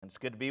It's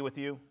good to be with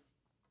you.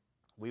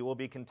 We will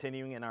be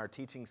continuing in our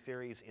teaching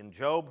series in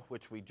Job,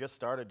 which we just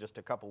started just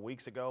a couple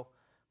weeks ago,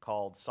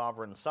 called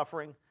Sovereign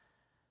Suffering.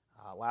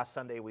 Last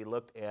Sunday we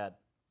looked at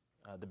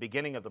the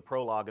beginning of the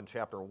prologue in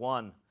chapter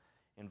 1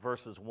 in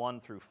verses 1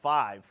 through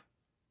 5.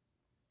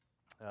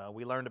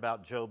 We learned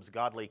about Job's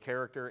godly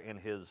character and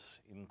his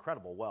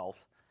incredible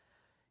wealth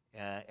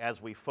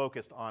as we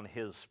focused on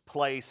his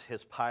place,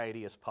 his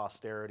piety, his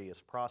posterity,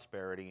 his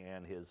prosperity,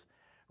 and his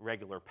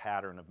regular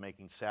pattern of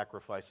making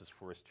sacrifices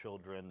for his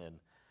children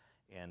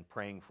and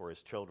praying for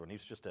his children. He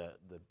was just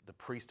the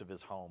priest of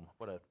his home.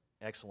 What an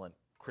excellent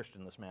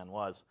Christian this man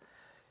was.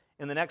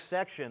 In the next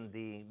section,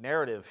 the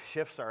narrative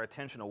shifts our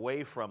attention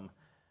away from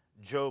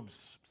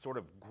Job's sort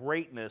of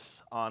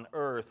greatness on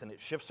earth, and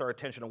it shifts our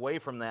attention away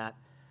from that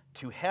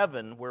to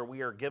heaven, where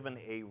we are given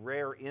a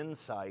rare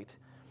insight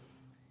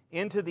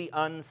into the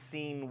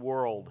unseen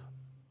world,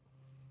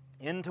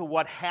 into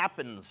what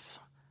happens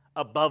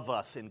above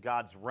us in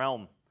God's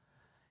realm,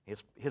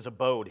 his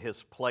abode,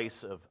 his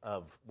place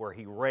of where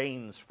he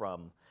reigns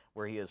from,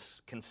 where he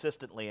is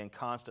consistently and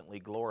constantly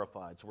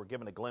glorified. So we're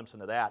given a glimpse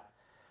into that.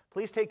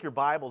 Please take your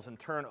Bibles and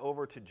turn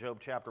over to Job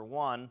chapter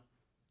 1.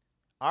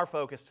 Our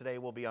focus today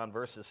will be on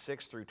verses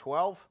 6 through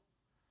 12.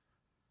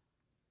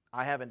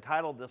 I have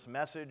entitled this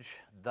message,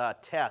 The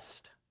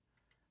Test.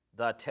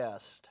 The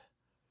Test.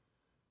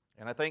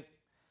 And I think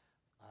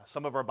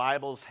some of our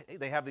Bibles,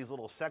 they have these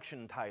little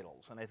section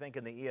titles. And I think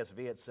in the ESV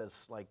it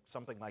says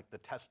something like the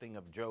testing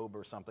of Job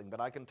or something.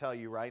 But I can tell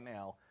you right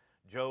now,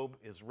 Job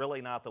is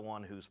really not the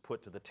one who's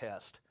put to the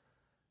test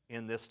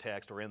in this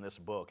text or in this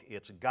book.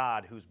 It's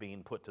God who's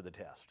being put to the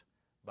test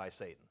by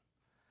Satan.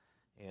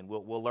 And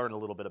we'll learn a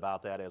little bit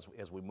about that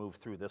as we move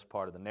through this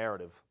part of the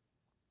narrative.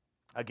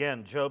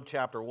 Again, Job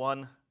chapter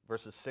 1,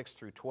 verses 6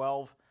 through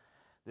 12.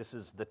 This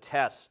is the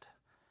test.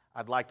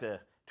 I'd like to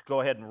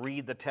go ahead and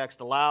read the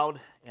text aloud,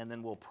 and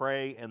then we'll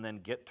pray and then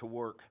get to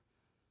work.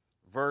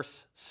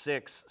 Verse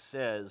 6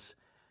 says,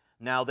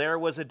 "Now there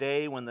was a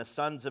day when the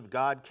sons of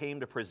God came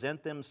to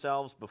present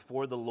themselves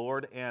before the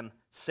Lord, and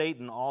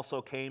Satan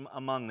also came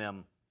among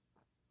them.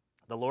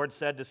 The Lord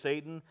said to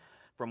Satan,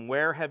 'From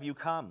where have you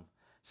come?'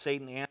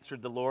 Satan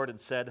answered the Lord and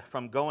said,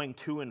 'From going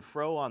to and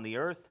fro on the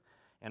earth,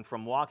 and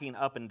from walking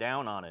up and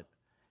down on it.'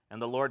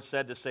 And the Lord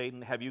said to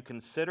Satan, 'Have you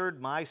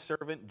considered my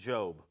servant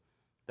Job,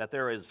 that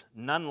there is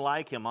none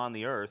like him on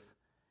the earth,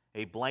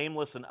 a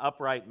blameless and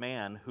upright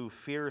man who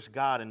fears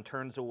God and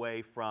turns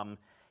away from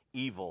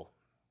evil?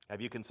 Have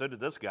you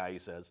considered this guy?' he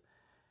says.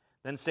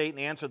 Then Satan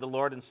answered the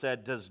Lord and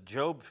said, 'Does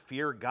Job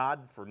fear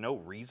God for no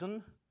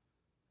reason?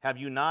 Have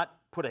you not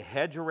put a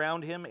hedge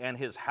around him and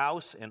his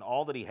house and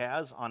all that he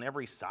has on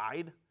every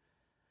side?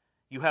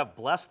 You have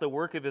blessed the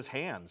work of his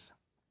hands,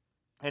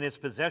 and his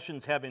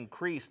possessions have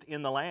increased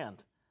in the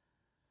land.'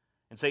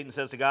 And Satan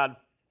says to God,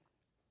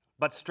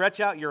 'But stretch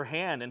out your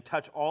hand and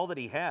touch all that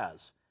he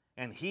has,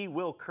 and he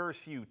will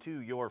curse you to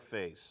your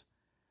face.'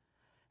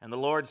 And the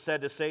Lord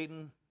said to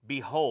Satan,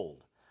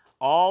 'Behold,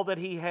 all that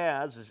he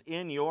has is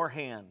in your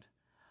hand.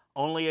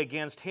 Only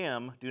against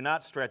him do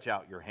not stretch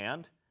out your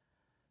hand.'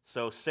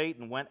 So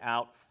Satan went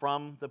out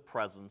from the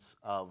presence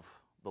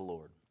of the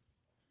Lord."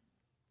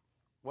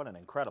 What an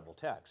incredible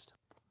text.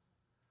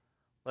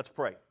 Let's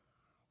pray.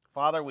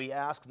 Father, we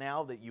ask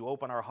now that you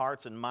open our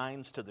hearts and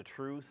minds to the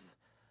truth,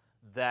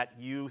 that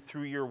you,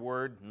 through your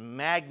word,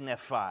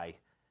 magnify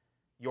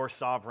your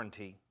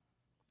sovereignty,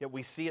 that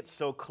we see it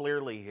so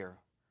clearly here,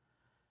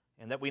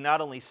 and that we not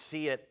only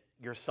see it,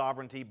 your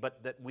sovereignty,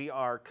 but that we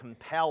are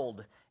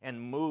compelled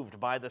and moved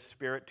by the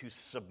Spirit to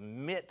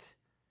submit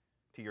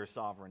to your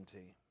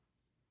sovereignty,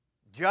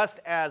 just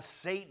as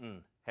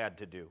Satan had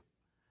to do.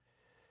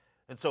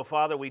 And so,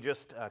 Father, we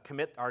just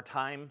commit our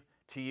time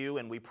to you,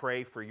 and we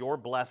pray for your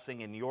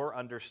blessing and your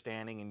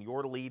understanding and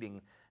your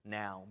leading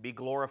now. Be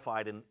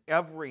glorified in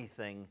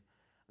everything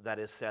that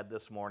is said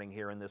this morning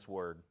here in this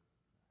word,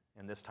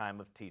 in this time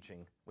of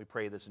teaching. We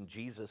pray this in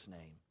Jesus'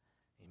 name.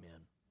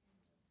 Amen.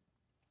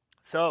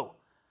 So,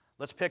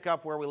 let's pick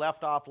up where we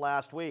left off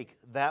last week.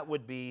 That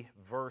would be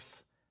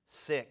verse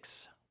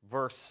 6.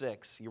 Verse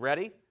 6. You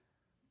ready?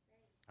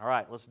 All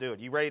right, let's do it.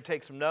 You ready to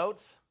take some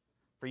notes?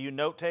 For you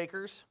note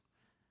takers?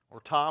 Or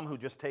Tom, who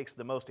just takes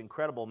the most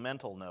incredible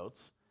mental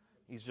notes.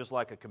 He's just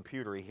like a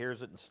computer. He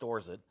hears it and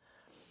stores it.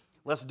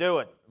 Let's do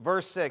it.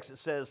 Verse 6, it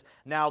says,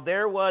 "Now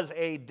there was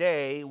a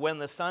day when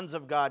the sons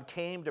of God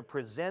came to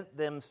present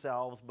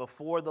themselves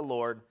before the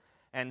Lord,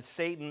 and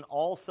Satan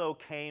also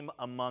came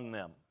among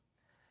them."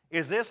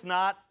 Is this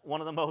not one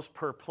of the most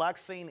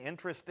perplexing,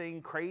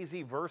 interesting,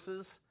 crazy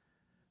verses?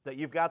 That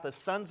you've got the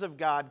sons of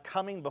God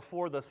coming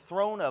before the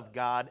throne of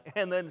God,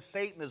 and then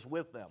Satan is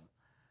with them.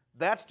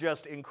 That's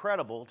just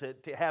incredible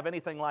to have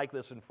anything like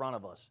this in front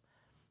of us.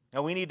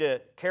 Now, we need to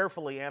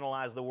carefully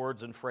analyze the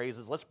words and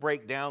phrases. Let's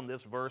break down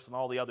this verse and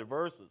all the other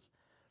verses.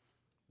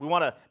 We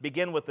want to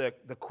begin with the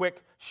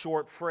quick,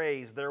 short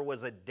phrase, "There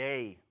was a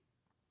day."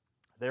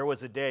 There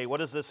was a day. What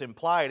does this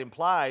imply? It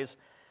implies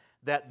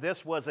that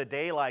this was a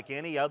day like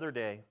any other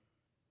day.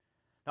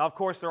 Now, of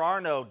course, there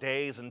are no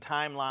days and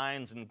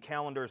timelines and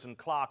calendars and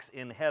clocks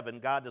in heaven.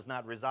 God does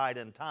not reside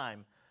in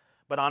time.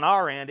 But on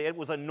our end, it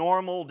was a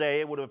normal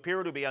day. It would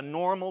appear to be a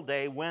normal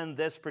day when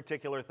this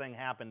particular thing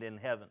happened in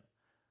heaven.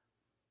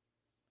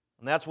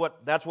 And that's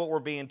what we're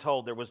being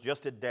told. There was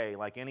just a day,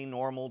 like any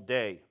normal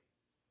day.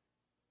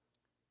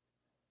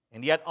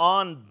 And yet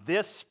on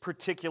this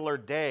particular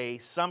day,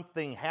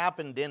 something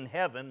happened in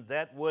heaven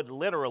that would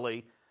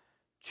literally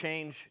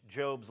change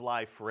Job's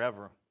life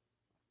forever.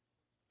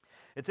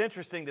 It's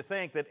interesting to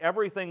think that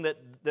everything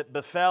that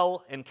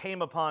befell and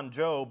came upon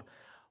Job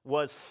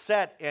was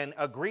set and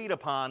agreed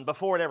upon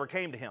before it ever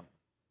came to him.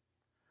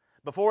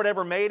 Before it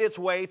ever made its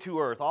way to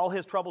earth, all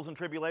his troubles and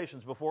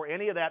tribulations, before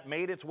any of that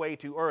made its way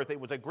to earth, it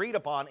was agreed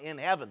upon in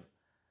heaven.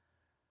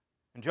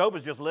 And Job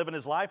is just living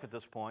his life at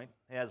this point.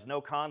 He has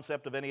no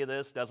concept of any of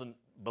this, doesn't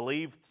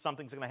believe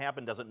something's going to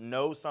happen, doesn't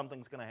know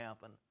something's going to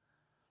happen.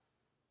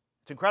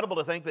 It's incredible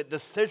to think that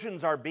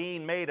decisions are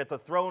being made at the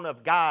throne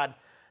of God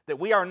that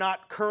we are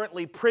not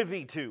currently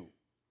privy to.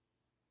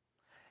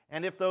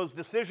 And if those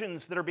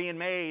decisions that are being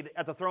made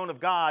at the throne of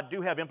God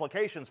do have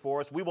implications for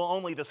us, we will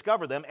only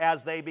discover them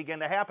as they begin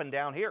to happen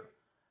down here.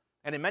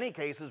 And in many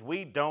cases,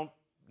 we don't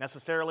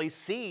necessarily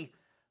see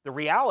the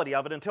reality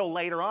of it until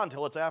later on,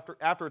 until it's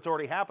after it's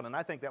already happened. And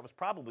I think that was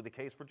probably the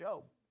case for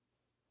Job.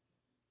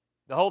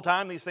 The whole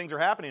time these things are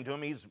happening to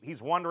him,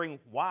 he's wondering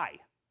why.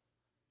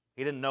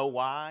 He didn't know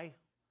why,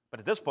 but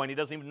at this point, he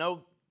doesn't even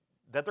know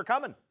that they're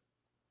coming.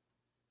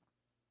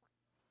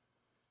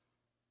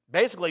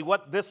 Basically,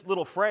 what this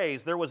little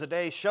phrase, "there was a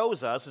day,"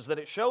 shows us is that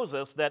it shows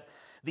us that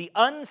the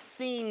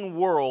unseen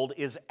world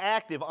is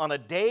active on a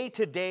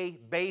day-to-day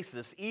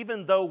basis,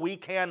 even though we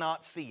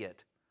cannot see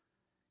it.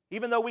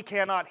 Even though we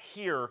cannot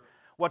hear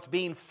what's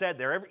being said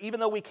there, even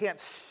though we can't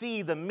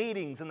see the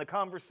meetings and the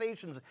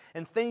conversations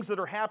and things that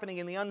are happening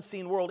in the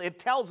unseen world, it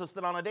tells us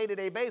that on a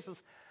day-to-day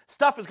basis,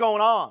 stuff is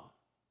going on.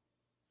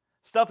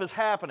 Stuff is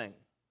happening.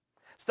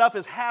 Stuff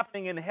is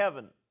happening in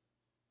heaven.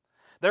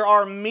 There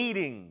are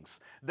meetings.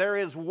 There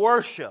is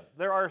worship.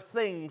 There are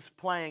things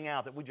playing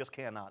out that we just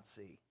cannot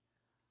see.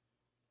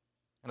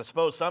 And I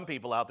suppose some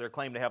people out there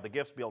claim to have the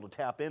gifts to be able to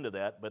tap into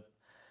that, but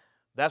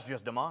that's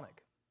just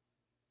demonic.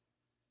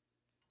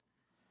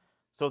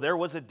 So there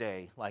was a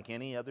day like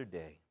any other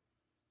day.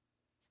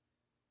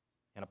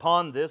 And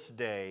upon this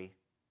day,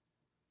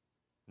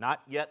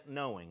 not yet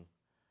knowing,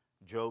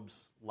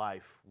 Job's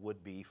life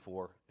would be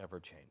forever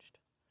changed.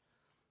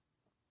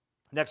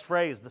 Next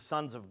phrase, the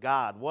sons of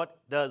God. What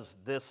does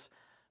this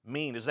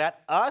mean? Is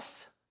that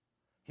us?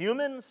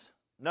 Humans?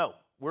 No,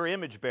 we're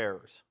image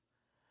bearers.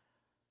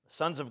 The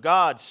sons of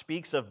God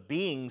speaks of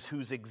beings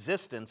whose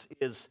existence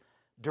is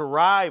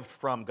derived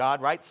from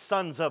God, right?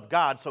 Sons of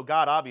God, so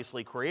God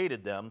obviously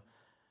created them.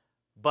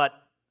 But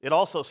it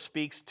also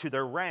speaks to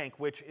their rank,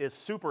 which is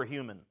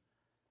superhuman,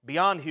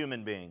 beyond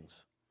human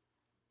beings.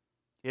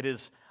 It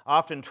is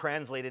often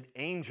translated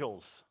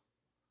angels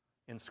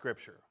in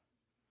Scripture.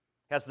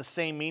 Has the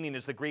same meaning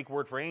as the Greek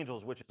word for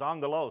angels, which is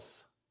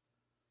angelos.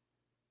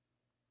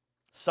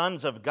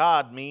 Sons of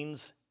God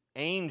means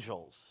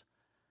angels.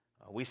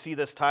 We see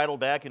this title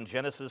back in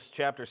Genesis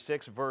chapter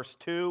 6, verse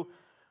 2,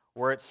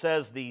 where it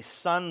says, "The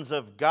sons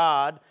of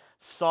God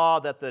saw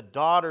that the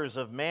daughters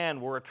of man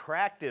were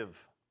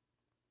attractive,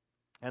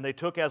 and they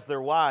took as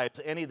their wives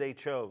any they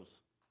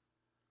chose."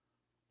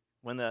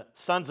 When the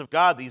sons of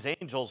God, these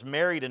angels,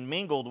 married and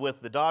mingled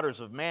with the daughters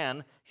of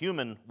man,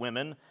 human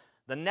women,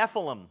 the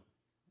Nephilim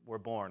were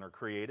born or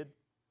created.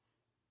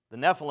 The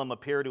Nephilim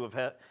appear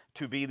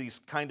to be these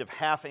kind of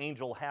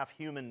half-angel,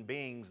 half-human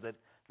beings that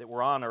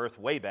were on earth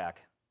way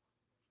back.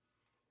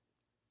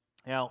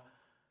 Now,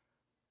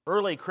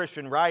 early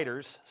Christian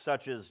writers,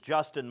 such as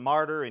Justin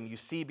Martyr and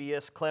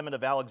Eusebius, Clement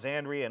of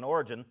Alexandria, and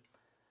Origen,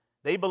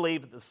 they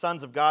believed that the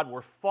sons of God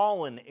were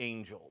fallen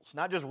angels,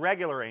 not just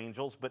regular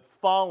angels, but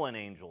fallen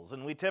angels.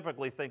 And we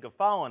typically think of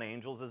fallen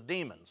angels as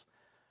demons.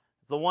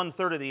 It's the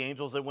 1/3 of the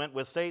angels that went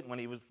with Satan when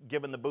he was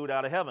given the boot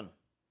out of heaven.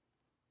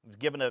 He was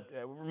given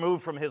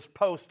removed from his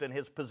post and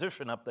his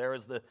position up there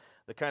as the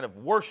kind of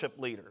worship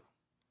leader.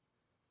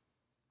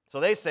 So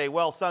they say,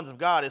 well, sons of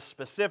God is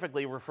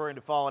specifically referring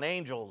to fallen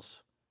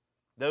angels,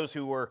 those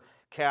who were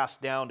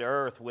cast down to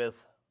earth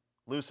with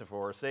Lucifer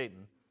or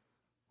Satan.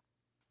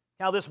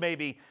 Now, this may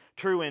be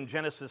true in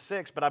Genesis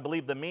 6, but I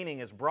believe the meaning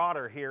is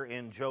broader here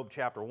in Job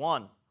chapter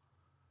 1.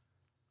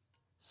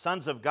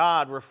 Sons of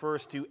God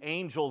refers to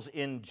angels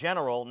in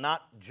general,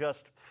 not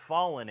just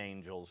fallen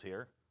angels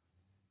here.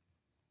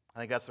 I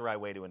think that's the right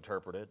way to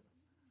interpret it.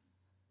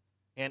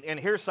 And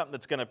here's something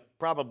that's going to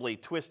probably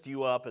twist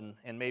you up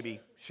and maybe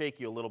shake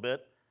you a little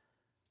bit.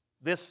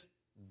 This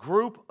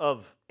group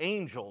of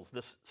angels,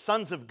 this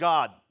sons of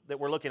God that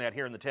we're looking at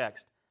here in the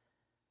text,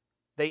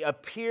 they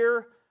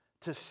appear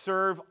to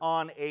serve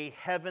on a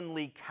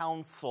heavenly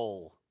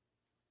council.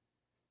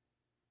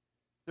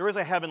 There is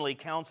a heavenly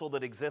council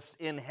that exists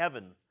in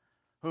heaven,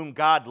 whom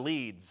God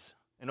leads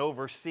and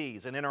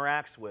oversees and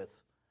interacts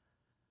with.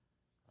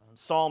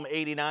 Psalm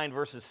 89,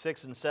 verses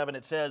 6 and 7,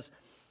 it says,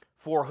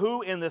 "For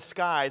who in the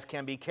skies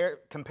can be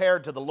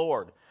compared to the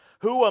Lord?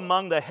 Who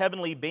among the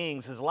heavenly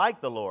beings is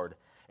like the Lord,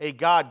 a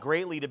God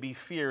greatly to be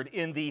feared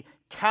in the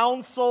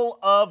council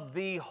of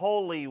the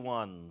holy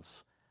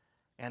ones,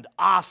 and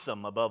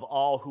awesome above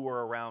all who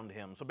are around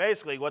him? So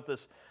basically what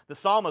the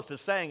psalmist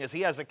is saying is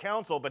he has a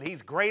council, but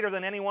he's greater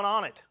than anyone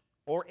on it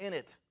or in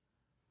it.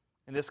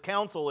 And this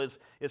council is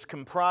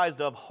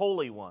comprised of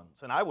holy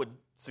ones, and I would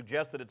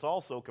suggest that it's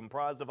also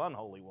comprised of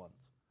unholy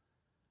ones.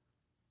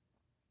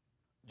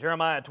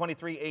 Jeremiah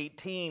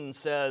 23:18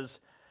 says,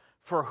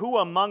 "For who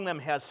among them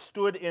has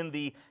stood in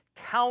the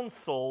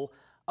counsel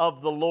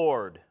of the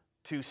Lord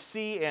to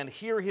see and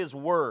hear his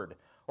word?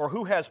 Or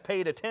who has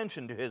paid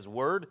attention to his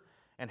word,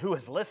 and who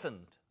has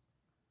listened?"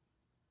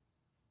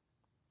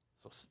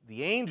 So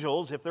the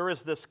angels, if there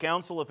is this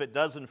council, if it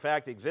does in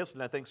fact exist,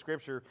 and I think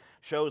Scripture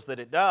shows that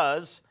it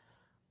does,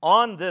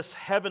 on this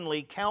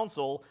heavenly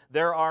council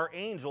there are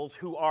angels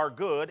who are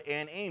good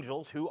and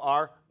angels who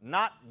are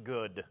not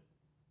good.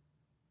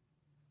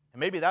 And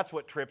maybe that's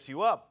what trips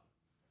you up.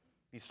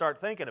 You start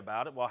thinking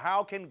about it. Well,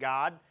 how can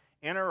God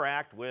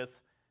interact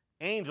with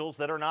angels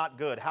that are not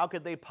good? How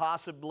could they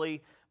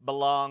possibly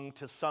belong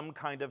to some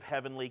kind of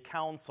heavenly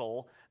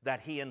council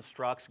that he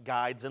instructs,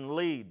 guides, and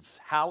leads?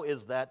 How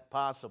is that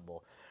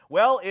possible?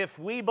 Well, if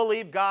we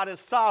believe God is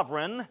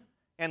sovereign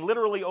and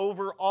literally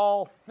over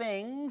all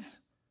things,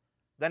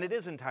 then it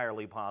is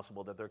entirely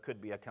possible that there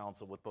could be a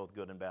council with both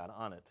good and bad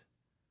on it.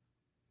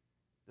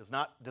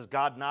 Does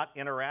God not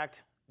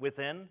interact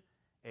within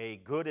a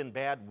good and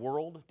bad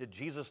world? Did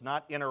Jesus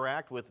not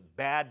interact with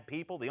bad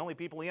people? The only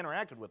people he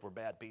interacted with were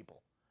bad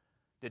people.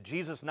 Did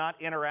Jesus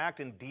not interact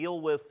and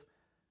deal with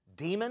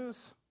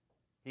demons?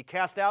 He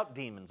cast out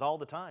demons all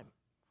the time.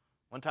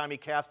 One time he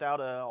cast out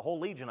a whole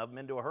legion of them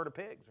into a herd of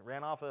pigs. It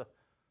ran off a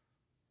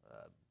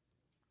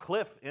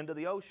cliff into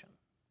the ocean.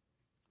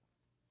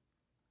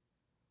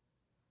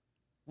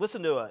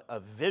 Listen to a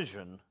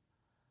vision.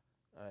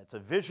 It's a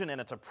vision and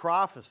it's a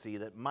prophecy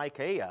that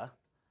Micaiah,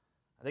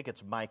 I think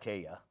it's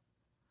Micaiah,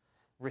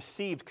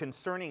 received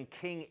concerning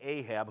King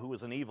Ahab, who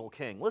was an evil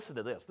king. Listen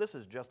to this. This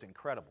is just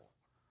incredible.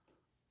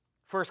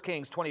 1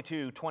 Kings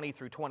 22:20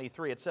 through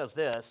 23, it says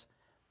this.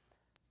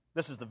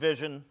 This is the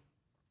vision.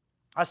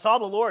 "I saw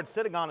the Lord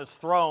sitting on his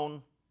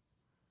throne,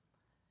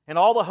 and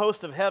all the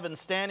host of heaven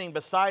standing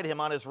beside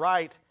him on his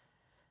right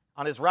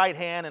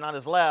hand and on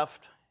his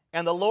left.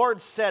 And the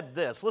Lord said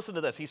this." Listen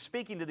to this. He's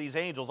speaking to these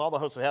angels, all the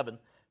hosts of heaven,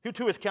 who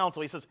to his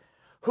council. He says,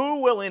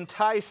 "Who will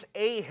entice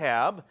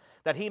Ahab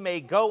that he may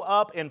go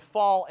up and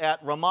fall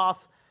at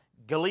Ramoth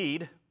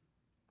Gilead?"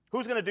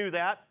 Who's going to do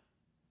that?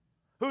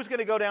 Who's going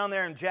to go down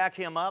there and jack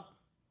him up?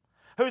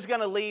 Who's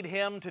going to lead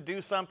him to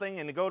do something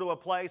and to go to a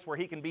place where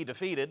he can be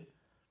defeated?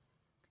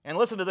 And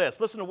listen to this.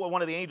 Listen to what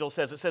one of the angels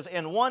says. It says,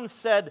 "And one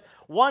said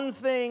one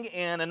thing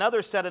and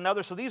another said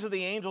another." So these are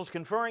the angels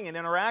conferring and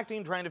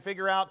interacting, trying to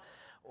figure out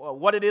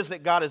what it is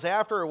that God is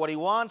after or what he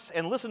wants.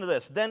 And listen to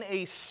this. "Then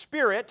a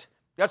spirit,"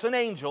 that's an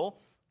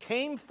angel,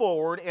 "came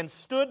forward and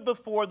stood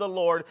before the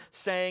Lord,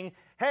 saying,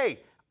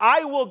 'Hey,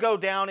 I will go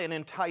down and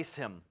entice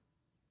him.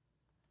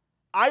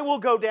 I will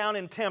go down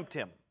and tempt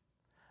him.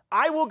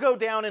 I will go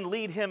down and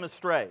lead him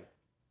astray.'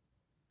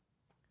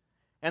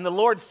 And the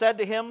Lord said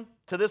to him,"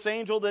 to this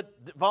angel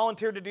that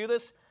volunteered to do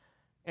this,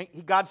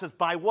 and God says,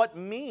 "By what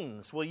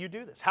means will you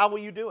do this? How will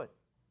you do it?"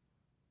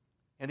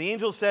 And the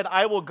angel said,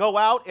 "I will go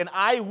out and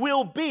I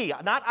will be,"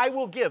 not I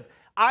will give,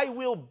 "I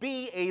will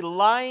be a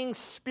lying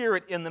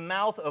spirit in the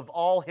mouth of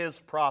all his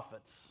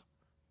prophets."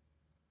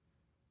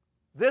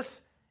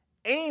 This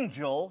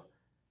angel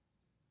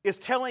is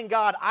telling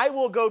God, "I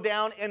will go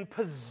down and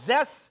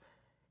possess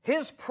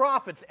his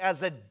prophets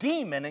as a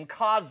demon and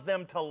cause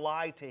them to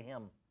lie to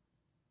him."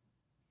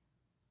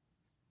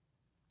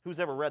 Who's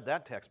ever read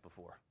that text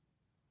before?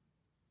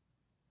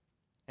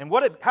 And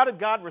how did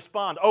God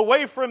respond?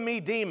 "Away from me,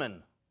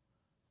 demon."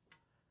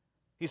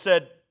 He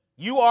said,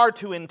 "You are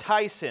to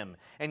entice him,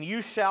 and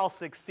you shall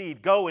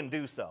succeed. Go and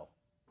do so."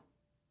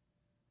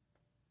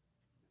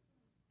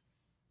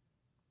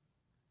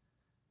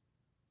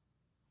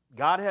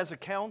 God has a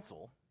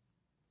council,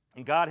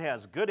 and God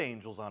has good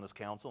angels on his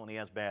council, and he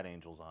has bad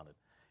angels on it.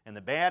 And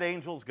the bad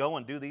angels go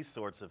and do these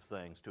sorts of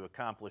things to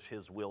accomplish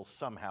his will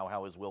somehow,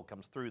 how his will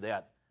comes through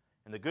that.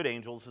 And the good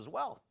angels as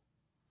well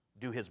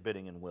do his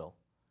bidding and will.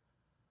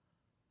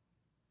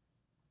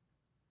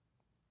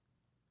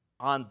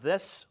 On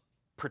this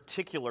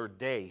particular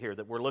day here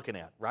that we're looking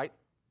at, right?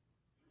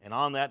 And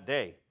on that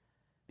day,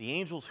 the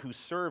angels who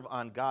serve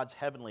on God's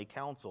heavenly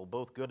council,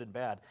 both good and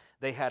bad,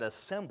 they had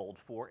assembled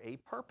for a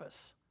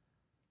purpose.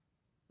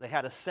 They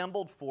had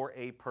assembled for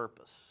a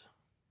purpose.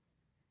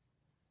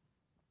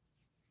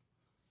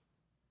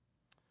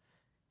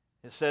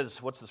 It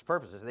says, what's this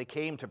purpose? They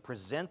came to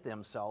present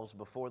themselves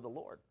before the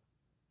Lord.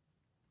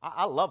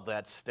 I love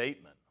that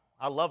statement.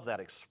 I love that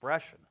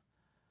expression.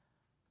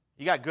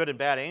 You got good and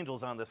bad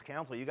angels on this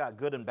council. You got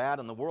good and bad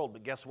in the world,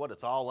 but guess what?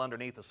 It's all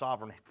underneath the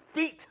sovereign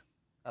feet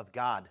of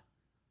God.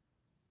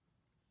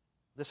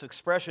 This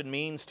expression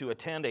means to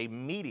attend a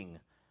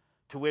meeting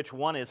to which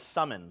one is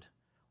summoned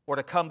or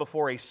to come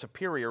before a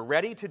superior,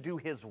 ready to do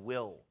his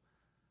will.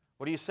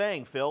 What are you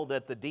saying, Phil?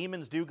 That the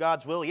demons do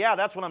God's will? Yeah,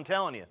 that's what I'm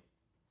telling you.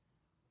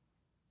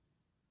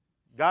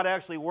 God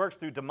actually works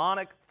through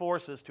demonic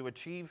forces to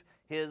achieve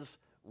His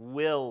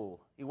will.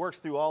 He works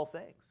through all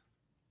things.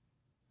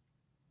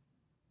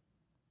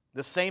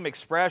 The same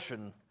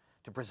expression,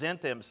 to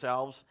present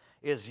themselves,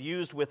 is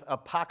used with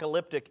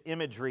apocalyptic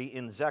imagery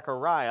in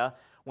Zechariah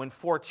when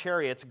 4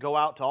 chariots go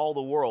out to all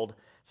the world.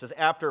 It says,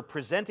 after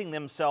presenting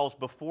themselves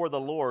before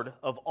the Lord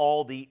of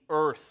all the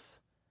earth.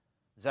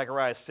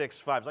 Zechariah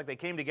 6:5. It's like they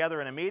came together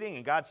in a meeting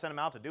and God sent them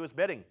out to do His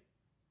bidding.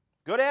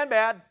 Good and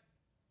bad.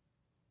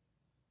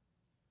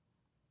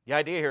 The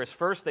idea here is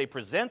first they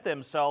present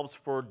themselves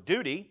for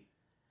duty,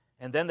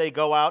 and then they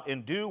go out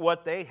and do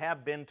what they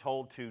have been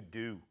told to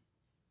do.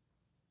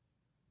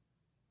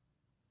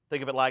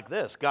 Think of it like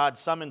this. God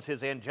summons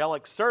His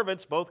angelic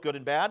servants, both good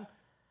and bad,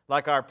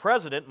 like our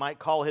president might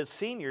call his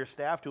senior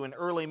staff to an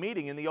early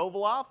meeting in the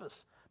Oval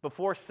Office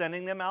before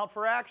sending them out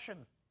for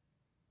action.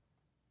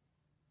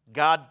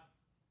 God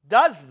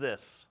does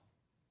this.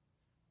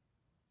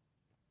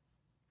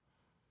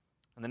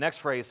 And the next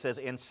phrase says,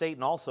 and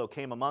Satan also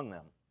came among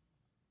them.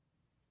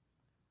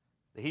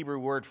 The Hebrew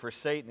word for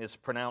Satan is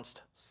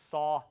pronounced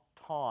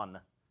Satan.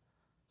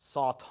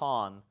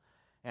 Satan.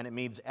 And it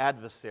means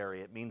adversary,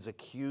 it means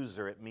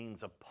accuser, it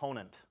means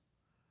opponent.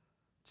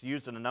 It's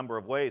used in a number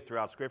of ways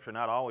throughout Scripture,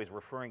 not always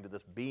referring to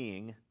this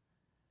being.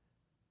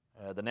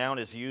 The noun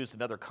is used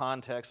in other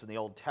contexts in the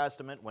Old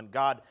Testament. When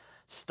God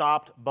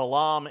stopped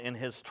Balaam in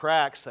his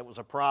tracks, that was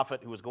a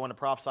prophet who was going to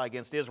prophesy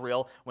against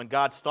Israel. When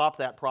God stopped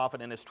that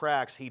prophet in his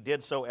tracks, He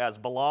did so as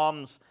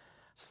Balaam's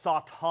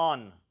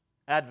Satan,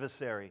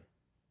 adversary.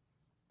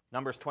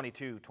 Numbers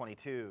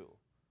 22:22,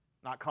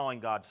 not calling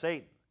God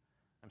Satan.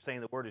 I'm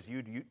saying the word is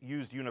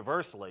used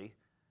universally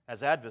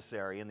as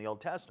adversary in the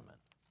Old Testament.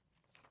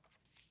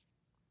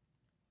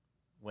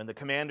 When the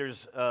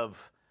commanders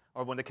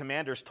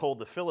told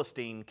the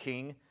Philistine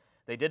king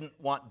they didn't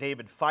want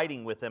David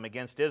fighting with them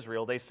against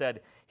Israel, they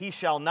said, "He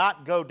shall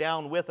not go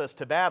down with us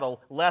to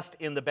battle, lest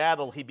in the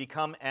battle he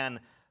become an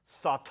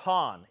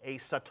Satan,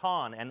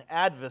 an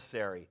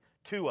adversary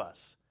to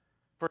us."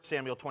 1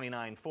 Samuel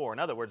 29:4. In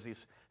other words,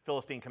 these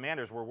Philistine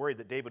commanders were worried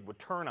that David would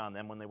turn on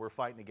them when they were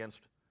fighting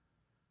against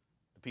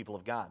the people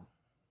of God.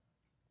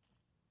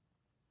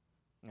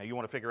 Now, you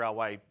want to figure out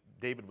why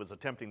David was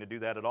attempting to do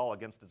that at all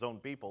against his own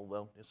people,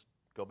 well, just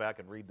go back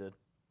and read the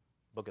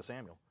book of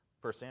Samuel,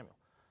 1 Samuel.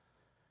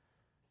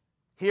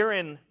 Here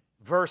in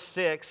verse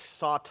 6,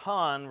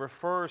 Satan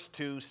refers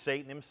to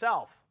Satan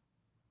himself,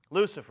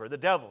 Lucifer, the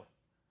devil.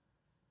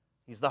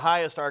 He's the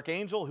highest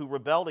archangel who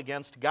rebelled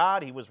against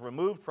God. He was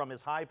removed from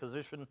his high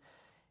position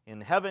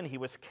in heaven. He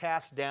was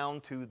cast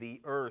down to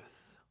the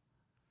earth.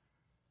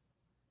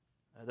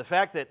 The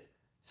fact that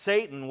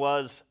Satan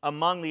was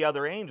among the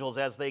other angels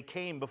as they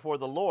came before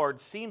the Lord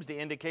seems to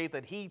indicate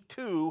that he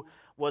too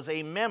was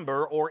a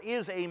member or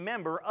is a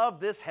member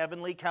of this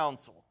heavenly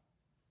council.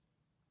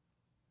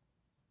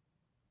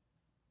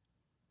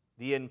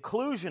 The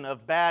inclusion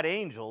of bad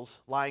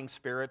angels, lying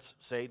spirits,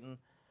 Satan,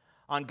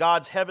 on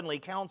God's heavenly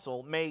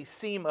council may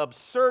seem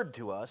absurd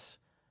to us.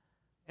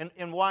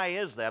 And why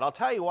is that? I'll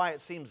tell you why it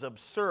seems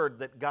absurd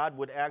that God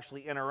would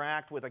actually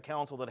interact with a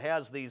council that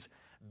has these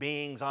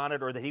beings on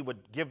it, or that He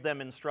would give them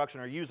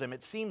instruction or use them.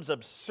 It seems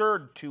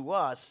absurd to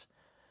us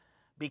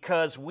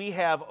because we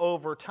have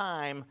over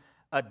time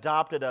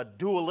adopted a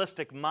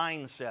dualistic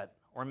mindset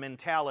or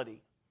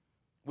mentality.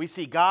 We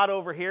see God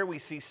over here, we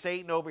see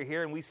Satan over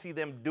here, and we see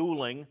them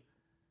dueling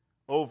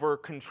over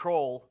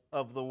control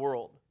of the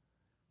world.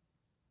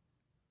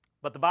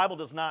 But the Bible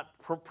does not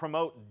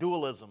promote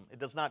dualism. It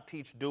does not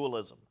teach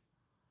dualism.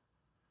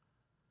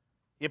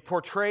 It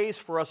portrays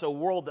for us a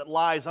world that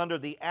lies under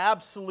the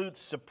absolute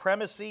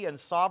supremacy and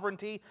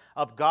sovereignty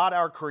of God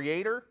our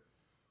Creator,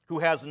 who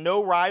has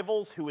no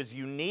rivals, who is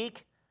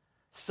unique,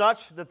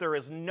 such that there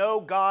is no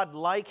God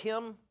like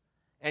Him,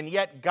 and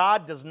yet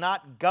God does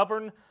not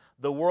govern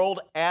the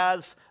world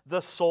as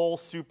the sole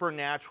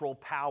supernatural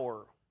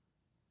power.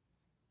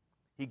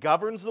 He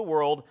governs the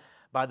world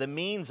by the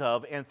means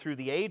of and through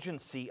the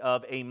agency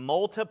of a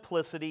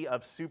multiplicity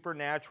of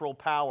supernatural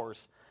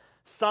powers,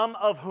 some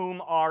of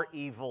whom are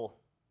evil.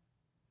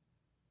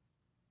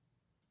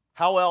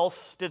 How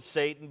else did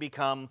Satan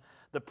become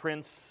the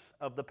prince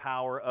of the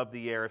power of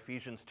the air?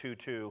 Ephesians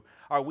 2:2.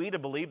 Are we to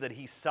believe that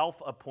he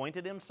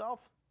self-appointed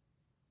himself?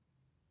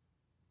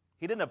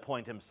 He didn't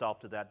appoint himself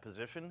to that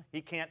position.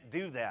 He can't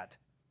do that.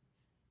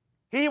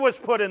 He was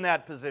put in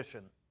that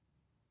position.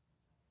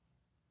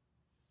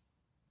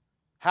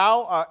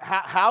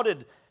 How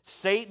did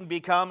Satan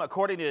become,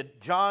 according to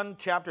John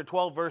chapter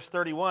 12, verse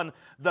 31,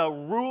 the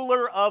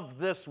ruler of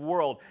this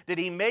world? Did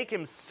he make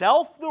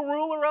himself the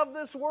ruler of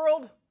this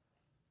world?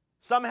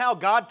 Somehow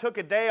God took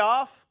a day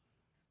off,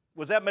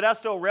 was at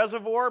Modesto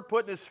Reservoir,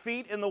 putting his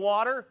feet in the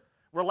water,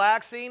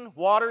 relaxing,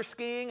 water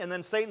skiing, and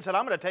then Satan said,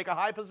 "I'm going to take a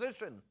high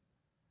position."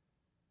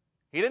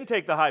 He didn't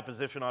take the high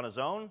position on his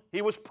own.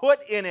 He was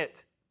put in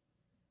it.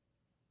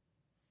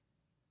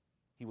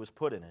 He was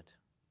put in it.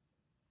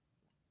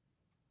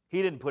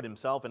 He didn't put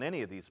himself in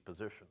any of these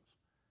positions.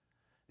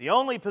 The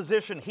only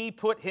position he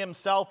put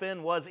himself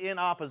in was in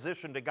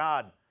opposition to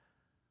God,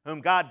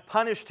 whom God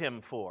punished him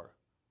for,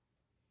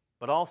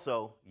 but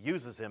also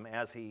uses him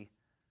as he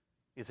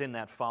is in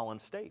that fallen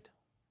state.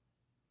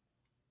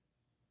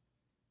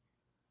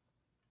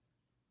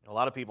 A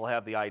lot of people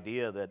have the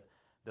idea that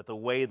the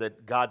way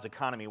that God's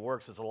economy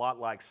works is a lot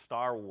like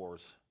Star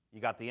Wars.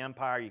 You got the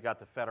Empire, you got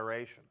the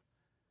Federation.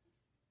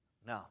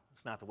 No,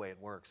 it's not the way it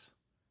works.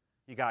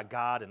 You got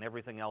God and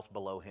everything else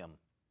below him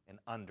and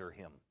under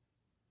him.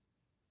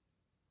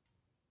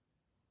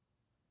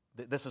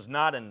 This is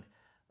not an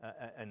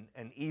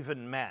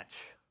even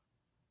match.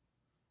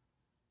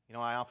 You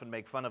know, I often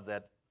make fun of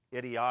that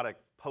idiotic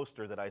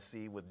poster that I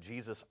see with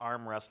Jesus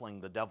arm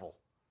wrestling the devil.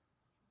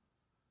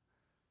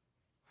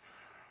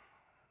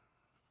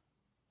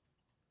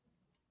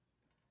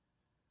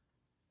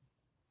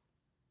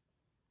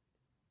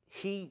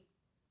 He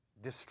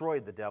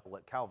destroyed the devil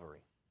at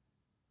Calvary.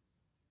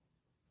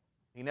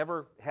 He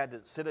never had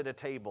to sit at a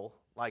table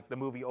like the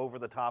movie Over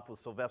the Top with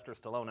Sylvester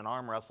Stallone and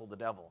arm wrestle the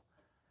devil.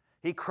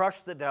 He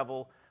crushed the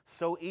devil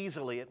so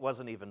easily it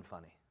wasn't even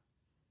funny.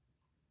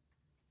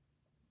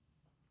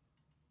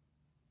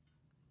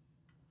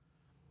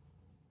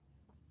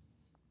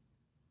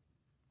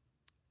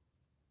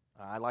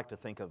 I like to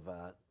think of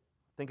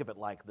it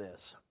like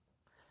this.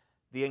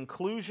 The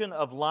inclusion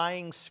of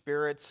lying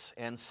spirits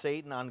and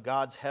Satan on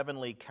God's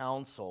heavenly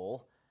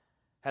council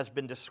has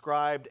been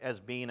described as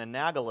being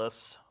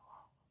analogous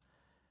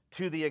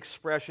to the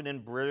expression in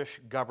British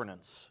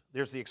governance.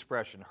 There's the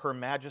expression, Her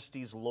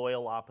Majesty's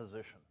loyal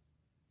opposition.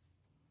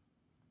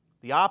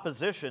 The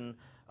opposition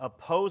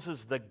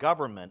opposes the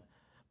government,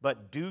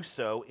 but do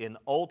so in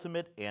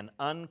ultimate and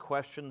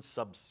unquestioned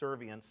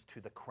subservience to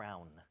the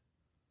crown.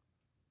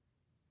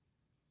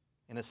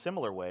 In a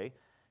similar way,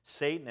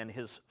 Satan and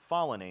his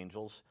fallen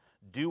angels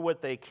do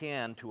what they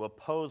can to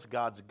oppose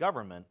God's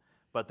government,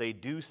 but they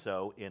do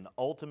so in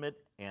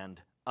ultimate and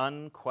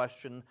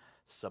unquestioned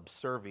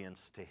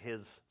subservience to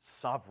his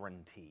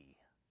sovereignty.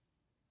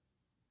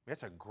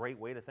 That's a great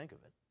way to think of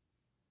it.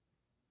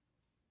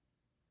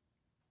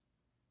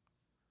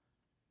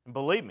 And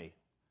believe me,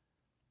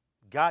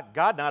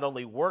 God not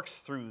only works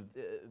through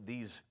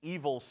these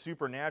evil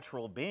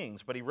supernatural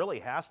beings, but he really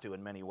has to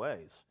in many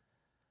ways.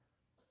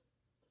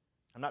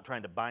 I'm not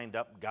trying to bind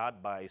up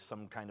God by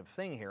some kind of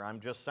thing here. I'm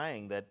just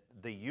saying that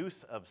the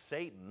use of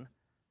Satan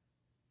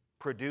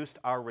produced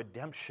our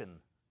redemption.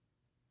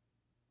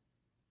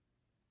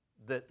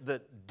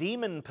 The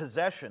demon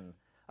possession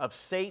of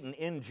Satan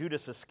in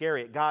Judas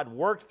Iscariot, God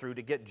worked through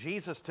to get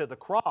Jesus to the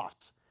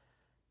cross.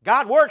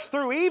 God works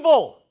through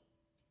evil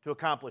to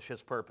accomplish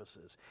his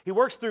purposes. He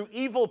works through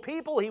evil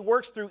people. He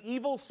works through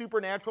evil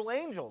supernatural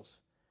angels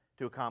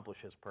to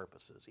accomplish his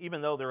purposes,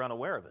 even though they're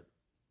unaware of it.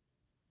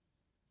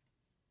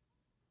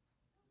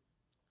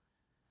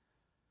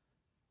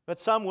 But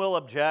some will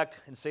object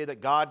and say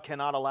that God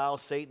cannot allow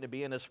Satan to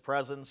be in his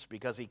presence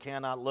because he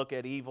cannot look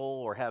at evil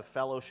or have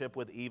fellowship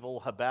with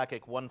evil.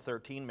 Habakkuk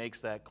 1:13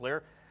 makes that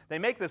clear. They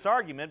make this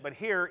argument, but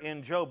here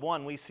in Job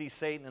 1 we see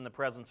Satan in the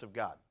presence of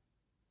God.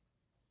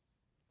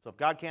 So if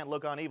God can't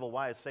look on evil,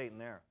 why is Satan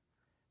there?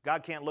 If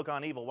God can't look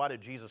on evil, why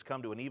did Jesus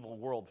come to an evil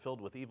world filled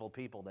with evil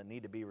people that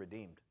need to be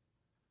redeemed?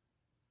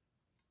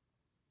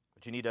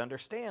 But you need to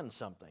understand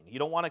something. You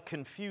don't want to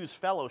confuse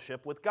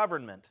fellowship with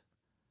government.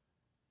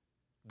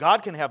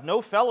 God can have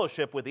no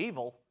fellowship with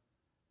evil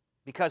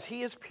because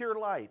he is pure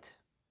light.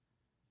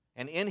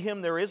 And in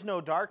him there is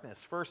no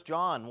darkness. 1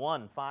 John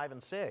 1:5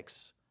 and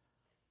 6.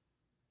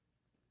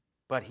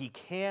 But he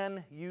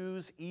can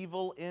use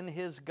evil in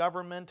his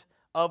government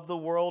of the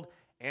world,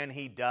 and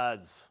he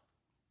does.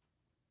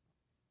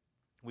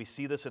 We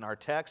see this in our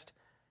text,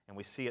 and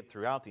we see it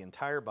throughout the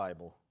entire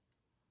Bible.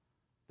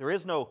 There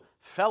is no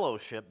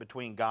fellowship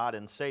between God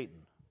and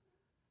Satan,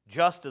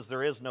 just as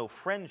there is no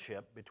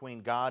friendship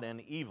between God and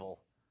evil.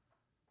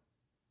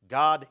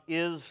 God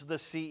is the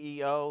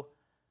CEO.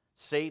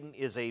 Satan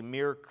is a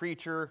mere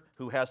creature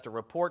who has to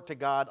report to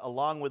God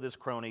along with his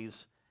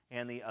cronies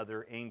and the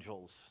other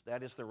angels.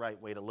 That is the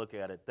right way to look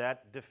at it.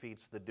 That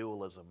defeats the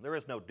dualism. There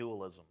is no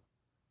dualism.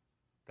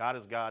 God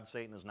is God,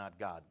 Satan is not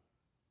God,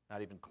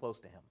 not even close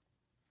to him.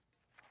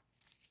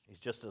 He's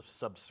just a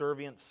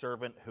subservient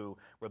servant who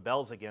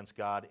rebels against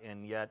God,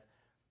 and yet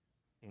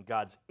in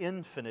God's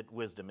infinite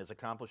wisdom is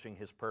accomplishing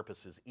his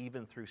purposes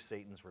even through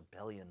Satan's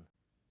rebellion.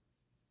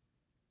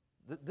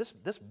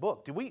 This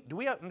book, do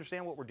we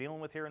understand what we're dealing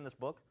with here in this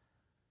book?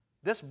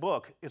 This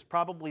book is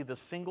probably the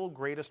single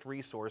greatest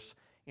resource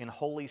in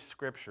Holy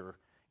Scripture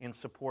in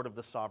support of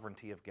the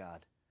sovereignty of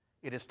God.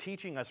 It is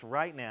teaching us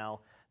right now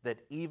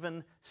that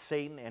even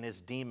Satan and his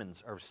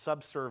demons are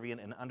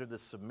subservient and under the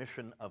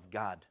submission of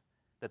God,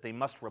 that they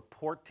must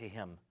report to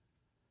him.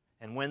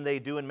 And when they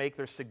do and make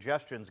their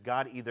suggestions,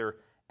 God either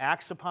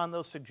acts upon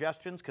those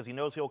suggestions because he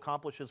knows he'll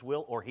accomplish his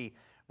will, or he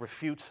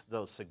refutes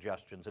those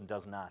suggestions and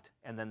does not,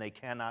 and then they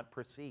cannot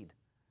proceed.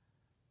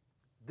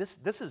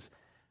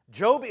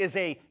 Job is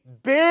a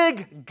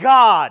big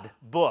God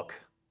book.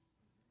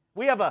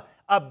 We have a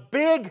A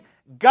big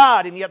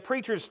God, and yet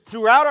preachers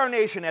throughout our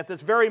nation at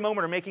this very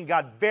moment are making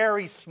God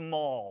very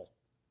small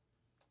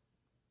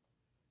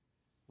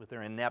with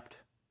their inept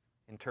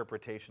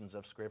interpretations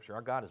of Scripture.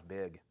 Our God is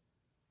big.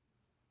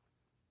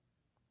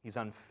 He's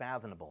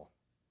unfathomable.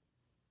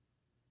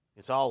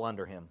 It's all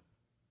under Him.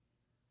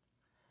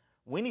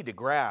 We need to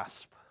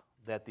grasp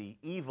that the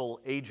evil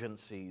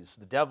agencies,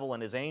 the devil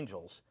and his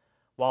angels,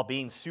 while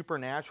being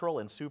supernatural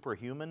and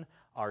superhuman,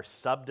 are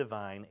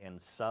subdivine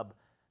and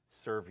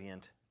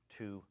subservient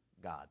to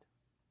God.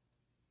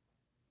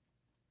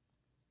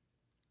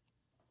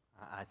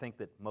 I think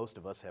that most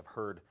of us have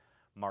heard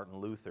Martin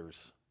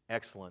Luther's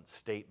excellent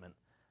statement,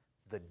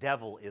 the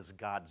devil is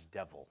God's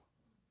devil.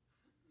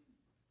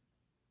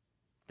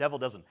 The devil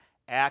doesn't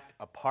act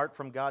apart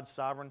from God's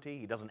sovereignty.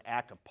 He doesn't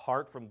act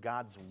apart from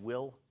God's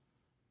will.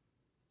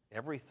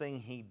 Everything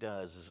he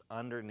does is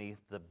underneath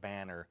the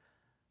banner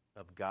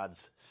of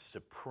God's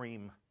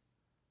supreme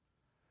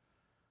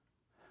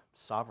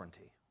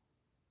sovereignty.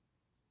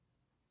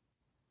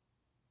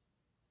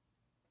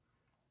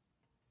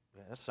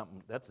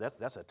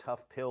 That's a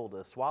tough pill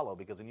to swallow,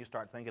 because then you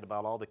start thinking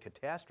about all the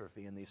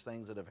catastrophe and these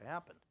things that have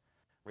happened.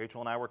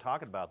 Rachel and I were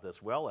talking about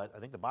this. Well, I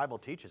think the Bible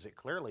teaches it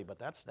clearly, but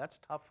that's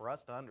tough for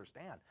us to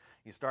understand.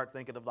 You start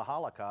thinking of the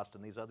Holocaust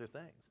and these other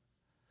things.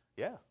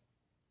 Yeah,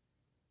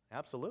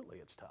 absolutely,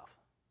 it's tough.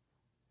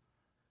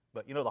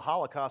 But you know, the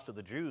Holocaust of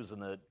the Jews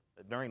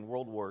during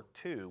World War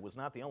II was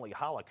not the only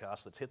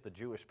Holocaust that's hit the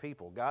Jewish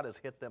people. God has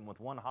hit them with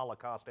one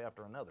Holocaust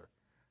after another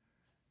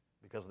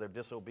because of their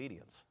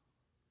disobedience.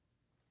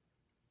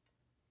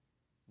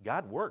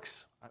 God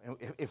works. I mean,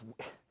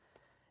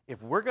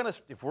 if we're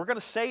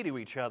gonna say to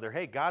each other,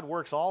 hey, God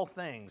works all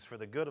things for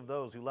the good of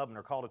those who love Him and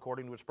are called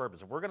according to His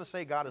purpose, if we're going to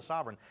say God is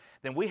sovereign,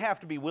 then we have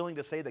to be willing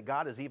to say that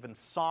God is even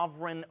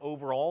sovereign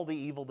over all the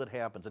evil that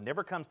happens. It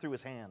never comes through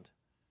His hand,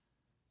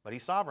 but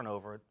He's sovereign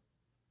over it.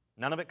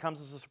 None of it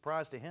comes as a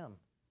surprise to Him.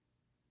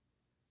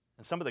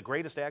 And some of the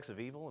greatest acts of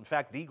evil, in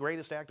fact, the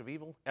greatest act of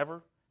evil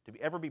ever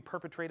be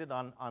perpetrated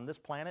on this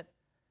planet,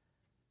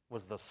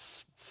 was the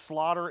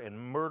slaughter and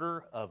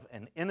murder of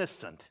an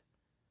innocent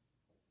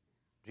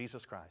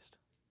Jesus Christ.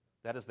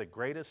 That is the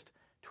greatest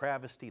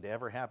travesty to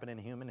ever happen in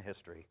human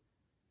history.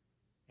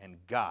 And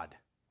God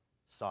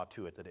saw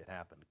to it that it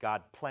happened.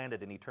 God planned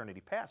it in eternity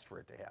past for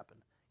it to happen.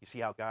 You see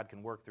how God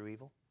can work through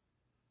evil?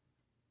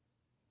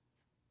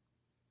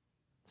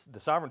 The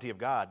sovereignty of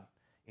God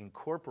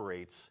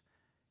incorporates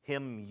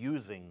Him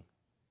using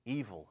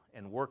evil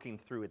and working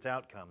through its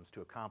outcomes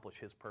to accomplish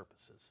His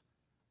purposes.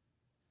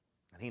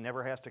 And He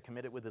never has to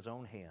commit it with His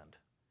own hand.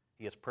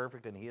 He is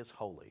perfect and He is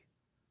holy.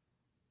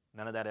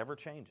 None of that ever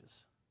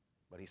changes,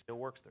 but He still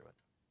works through it.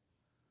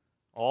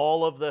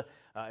 All of the,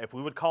 if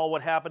we would call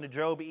what happened to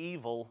Job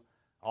evil,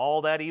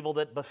 all that evil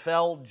that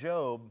befell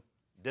Job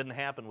didn't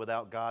happen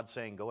without God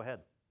saying, go ahead.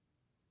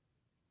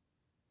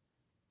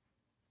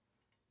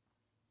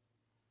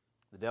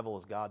 The devil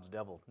is God's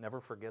devil.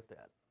 Never forget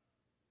that.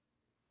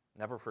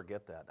 Never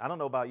forget that. I don't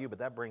know about you, but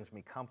that brings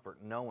me comfort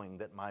knowing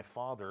that my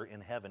Father in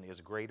heaven is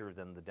greater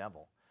than the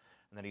devil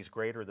and that He's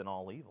greater than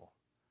all evil.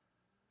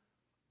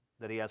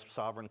 That He has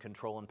sovereign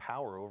control and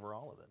power over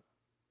all of it.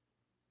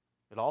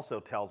 It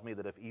also tells me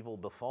that if evil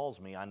befalls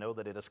me, I know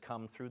that it has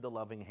come through the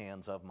loving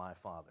hands of my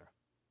Father.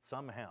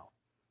 Somehow,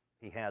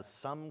 He has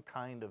some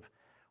kind of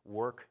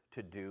work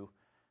to do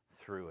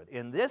through it.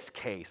 In this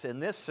case, in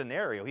this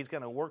scenario, He's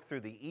going to work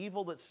through the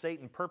evil that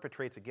Satan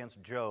perpetrates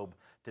against Job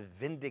to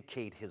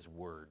vindicate His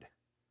word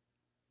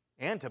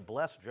and to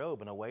bless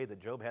Job in a way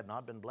that Job had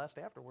not been blessed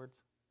afterwards.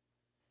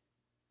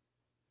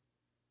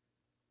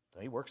 So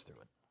He works through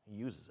it. He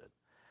uses it.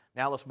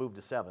 Now let's move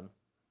to 7.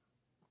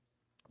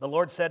 The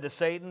Lord said to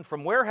Satan,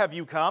 "From where have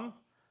you come?"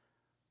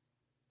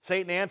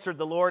 Satan answered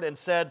the Lord and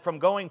said, "From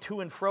going to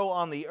and fro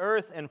on the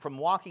earth and from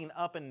walking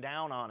up and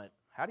down on it."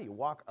 How do you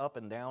walk up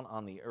and down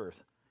on the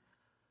earth?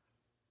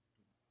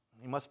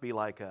 He must be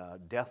like a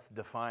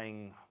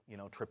death-defying,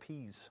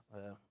 trapeze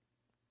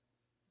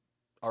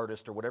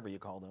artist or whatever you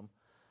call them.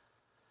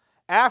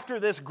 After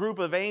this group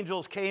of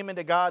angels came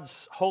into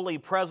God's holy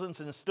presence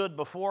and stood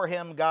before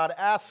Him, God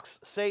asks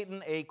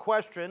Satan a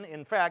question.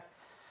 In fact,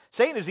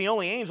 Satan is the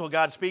only angel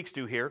God speaks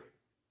to here.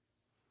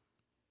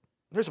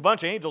 There's a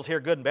bunch of angels here,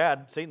 good and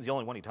bad. Satan's the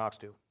only one He talks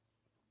to.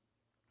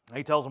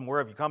 He tells him, "Where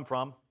have you come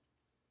from?"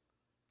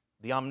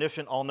 The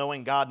omniscient,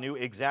 all-knowing God knew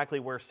exactly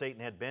where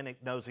Satan had been.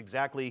 It knows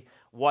exactly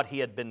what he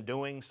had been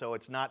doing, so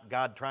it's not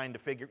God trying to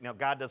figure...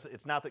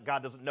 it's not that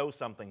God doesn't know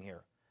something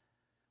here.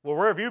 Well,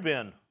 where have you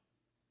been?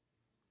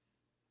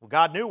 Well,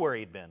 God knew where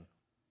He'd been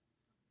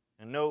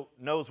and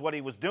knows what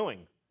He was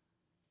doing.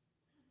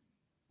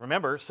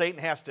 Remember, Satan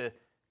has to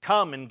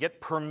come and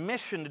get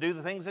permission to do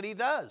the things that he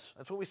does.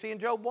 That's what we see in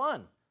Job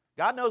 1.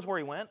 God knows where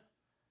he went.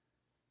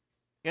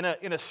 In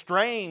a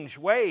strange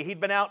way,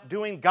 he'd been out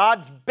doing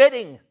God's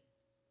bidding.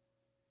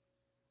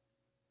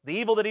 The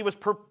evil that he was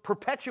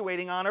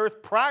perpetuating on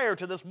earth prior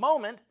to this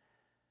moment,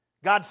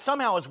 God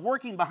somehow is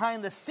working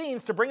behind the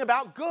scenes to bring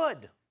about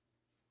good.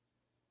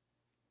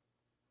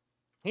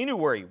 He knew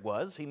where he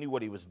was. He knew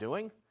what he was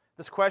doing.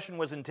 This question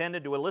was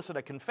intended to elicit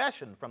a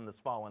confession from this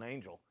fallen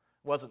angel.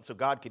 It wasn't so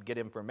God could get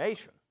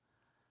information.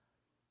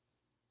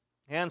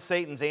 And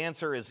Satan's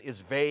answer is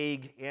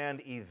vague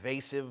and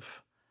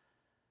evasive.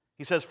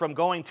 He says, from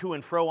going to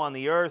and fro on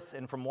the earth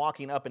and from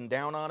walking up and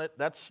down on it.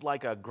 That's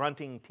like a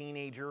grunting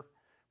teenager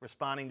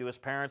responding to his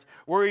parents.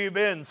 Where have you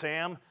been,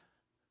 Sam?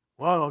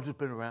 Well, I've just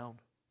been around.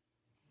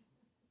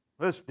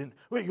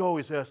 You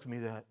always ask me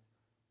that.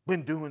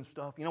 Been doing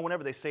stuff. You know,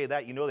 whenever they say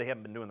that, you know they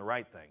haven't been doing the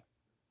right thing.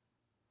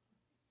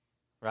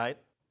 Right?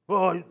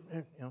 Well, you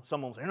know,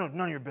 someone will say, none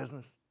of your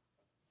business.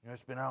 You know,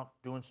 just been out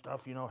doing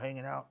stuff, you know,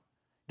 hanging out.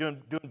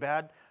 Doing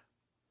bad.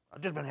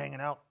 I've just been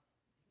hanging out.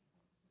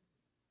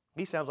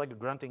 He sounds like a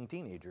grunting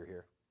teenager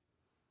here.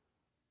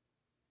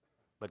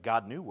 But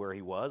God knew where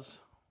he was,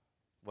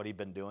 what he'd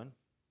been doing.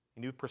 He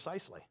knew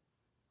precisely.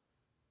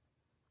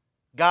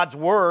 God's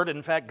Word,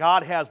 in fact,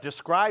 God has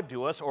described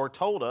to us or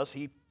told us,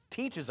 he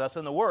teaches us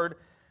in the Word,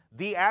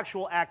 the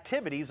actual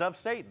activities of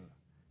Satan.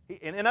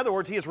 In other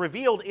words, he has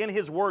revealed in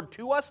his Word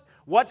to us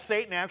what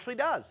Satan actually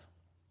does.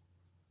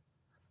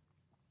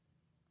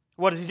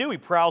 What does he do? He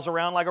prowls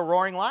around like a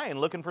roaring lion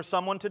looking for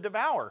someone to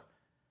devour.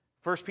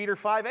 1 Peter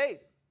 5:8.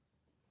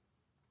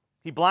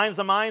 He blinds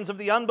the minds of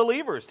the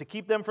unbelievers to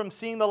keep them from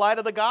seeing the light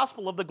of the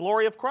gospel of the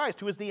glory of Christ,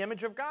 who is the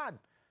image of God.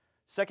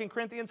 2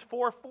 Corinthians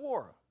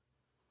 4:4.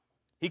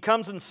 He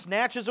comes and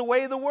snatches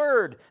away the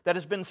word that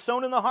has been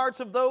sown in the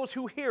hearts of those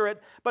who hear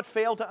it but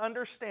fail to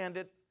understand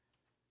it.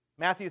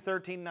 Matthew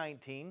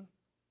 13:19.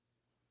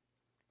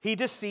 He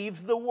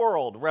deceives the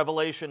world.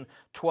 Revelation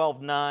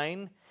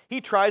 12:9. He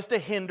tries to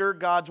hinder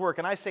God's work.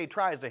 And I say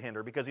tries to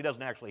hinder because he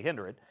doesn't actually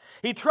hinder it.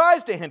 He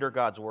tries to hinder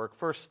God's work.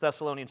 1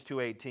 Thessalonians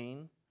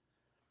 2:18.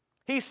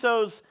 He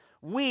sows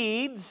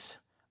weeds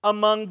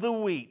among the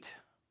wheat.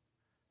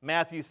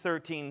 Matthew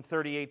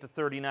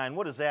 13:38-39.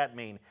 What does that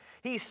mean?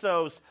 He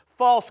sows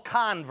false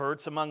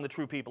converts among the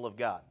true people of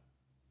God.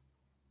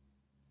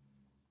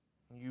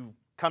 You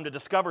come to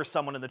discover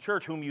someone in the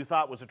church whom you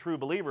thought was a true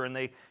believer, and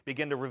they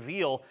begin to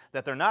reveal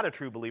that they're not a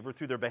true believer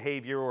through their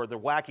behavior or the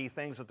wacky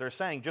things that they're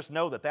saying. Just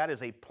know that that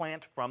is a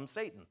plant from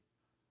Satan.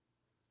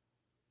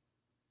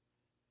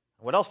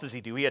 What else does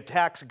he do? He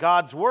attacks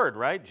God's word,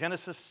 right?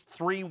 Genesis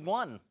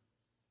 3:1.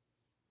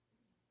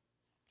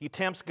 He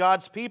tempts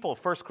God's people,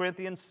 1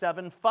 Corinthians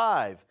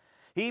 7:5.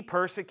 He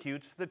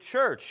persecutes the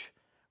church,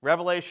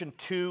 Revelation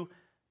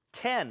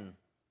 2:10.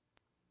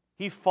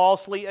 He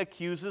falsely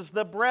accuses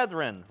the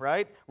brethren,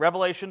 right?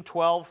 Revelation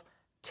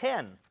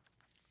 12:10.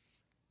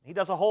 He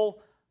does a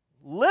whole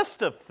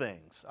list of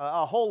things,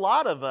 a whole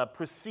lot of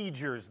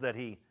procedures that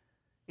he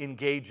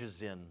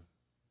engages in.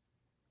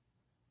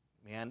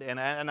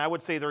 And I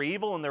would say they're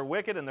evil and they're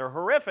wicked and they're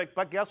horrific,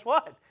 but guess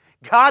what?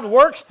 God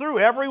works through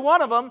every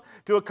one of them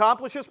to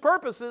accomplish his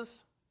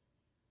purposes.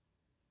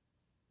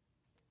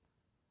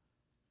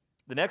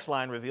 The next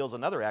line reveals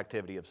another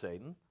activity of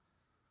Satan.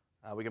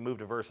 We can move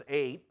to verse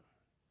 8.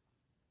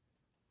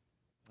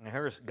 And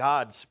here's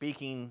God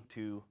speaking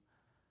to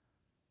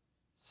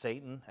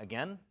Satan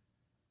again.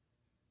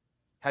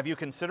 Have you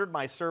considered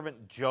my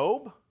servant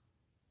Job?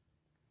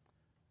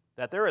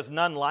 That there is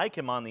none like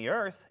him on the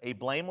earth, a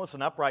blameless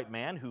and upright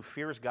man who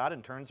fears God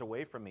and turns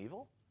away from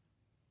evil?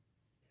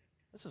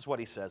 This is what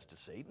he says to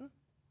Satan.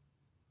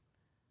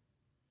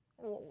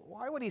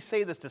 Why would he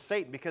say this to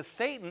Satan? Because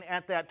Satan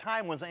at that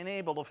time was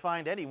unable to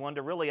find anyone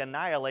to really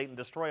annihilate and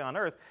destroy on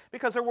earth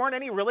because there weren't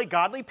any really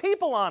godly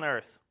people on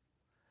earth.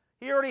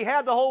 He already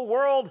had the whole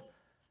world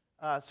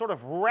sort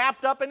of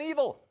wrapped up in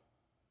evil.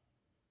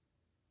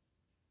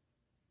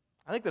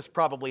 I think this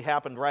probably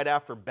happened right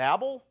after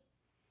Babel.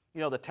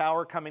 You know, the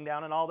tower coming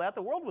down and all that.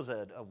 The world was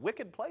a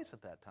wicked place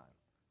at that time.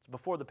 It's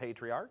before the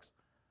patriarchs.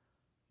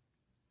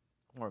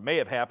 Or it may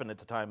have happened at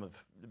the time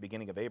of the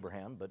beginning of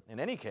Abraham. But in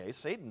any case,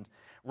 Satan's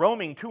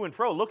roaming to and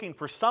fro looking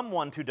for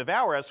someone to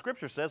devour, as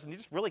Scripture says, and you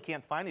just really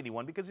can't find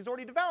anyone because he's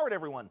already devoured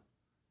everyone.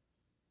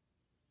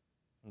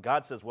 And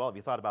God says, well, have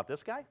you thought about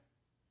this guy?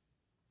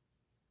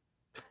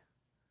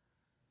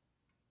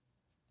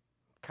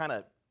 Kind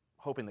of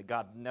hoping that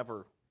God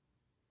never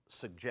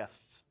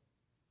suggests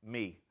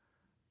me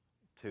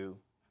to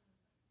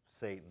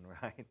Satan,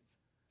 right?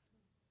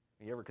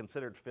 You ever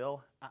considered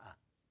Phil?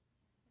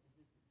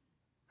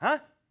 Huh?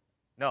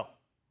 No.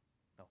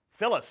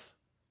 Phyllis.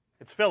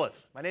 It's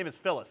Phyllis. My name is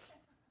Phyllis.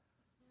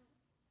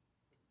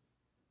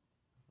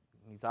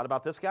 You thought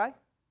about this guy?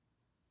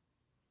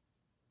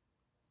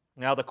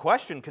 Now, the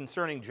question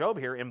concerning Job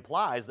here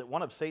implies that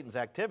one of Satan's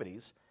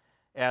activities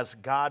as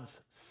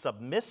God's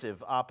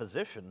submissive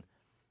opposition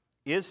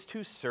is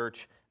to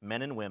search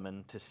men and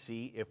women to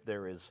see if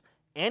there is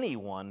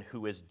anyone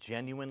who is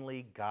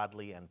genuinely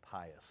godly and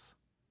pious.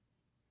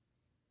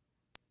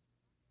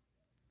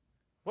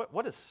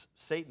 What has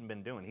Satan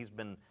been doing? He's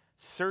been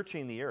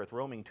searching the earth,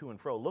 roaming to and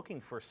fro,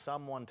 looking for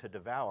someone to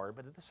devour.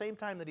 But at the same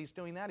time that he's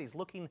doing that, he's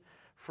looking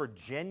for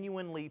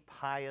genuinely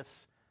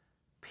pious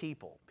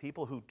people,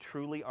 people who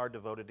truly are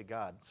devoted to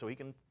God, so he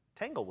can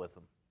tangle with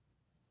them.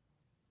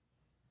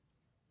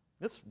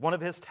 This is one of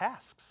his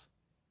tasks.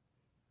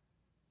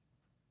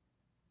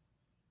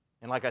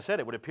 And like I said,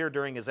 it would appear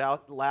during his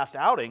last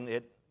outing,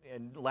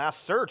 and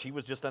last search, he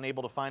was just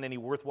unable to find any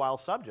worthwhile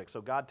subject.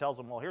 So God tells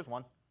him, well, here's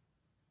one.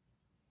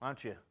 Why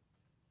don't you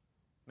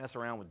mess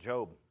around with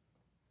Job?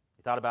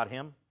 You thought about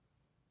him?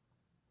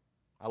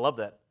 I love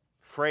that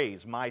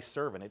phrase, my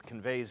servant. It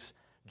conveys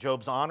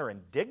Job's honor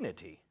and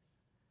dignity.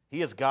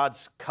 He is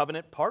God's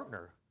covenant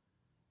partner.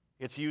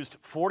 It's used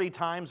 40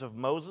 times of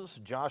Moses,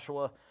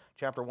 Joshua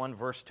chapter 1,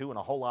 verse 2, and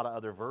a whole lot of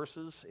other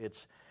verses.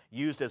 It's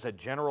used as a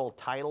general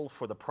title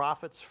for the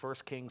prophets, 1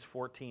 Kings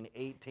 14,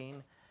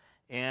 18.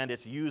 And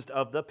it's used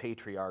of the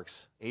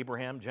patriarchs,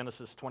 Abraham,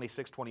 Genesis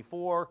 26,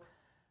 24,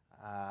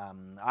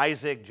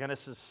 Isaac,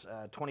 Genesis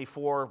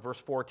 24, verse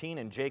 14,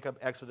 and Jacob,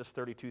 Exodus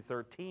 32,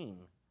 13.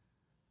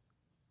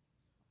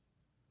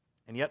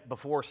 And yet,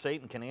 before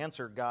Satan can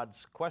answer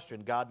God's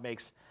question, God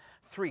makes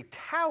 3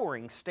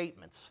 towering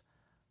statements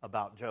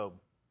about Job.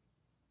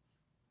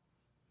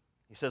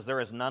 He says, there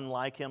is none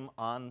like him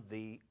on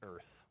the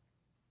earth.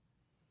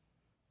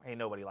 Ain't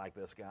nobody like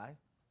this guy.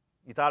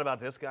 You thought about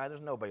this guy?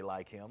 There's nobody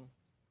like him.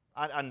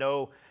 I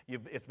know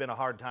it's been a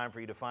hard time for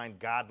you to find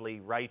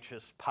godly,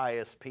 righteous,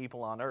 pious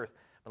people on earth,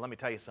 but let me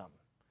tell you something.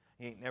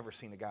 You ain't never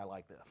seen a guy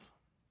like this.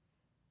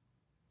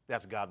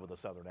 That's God with a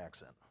southern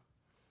accent.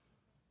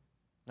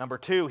 Number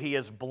 2, he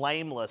is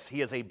blameless.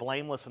 He is a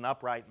blameless and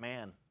upright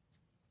man.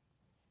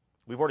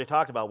 We've already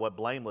talked about what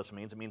blameless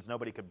means. It means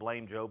nobody could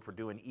blame Job for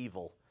doing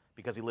evil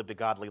because he lived a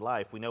godly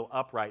life. We know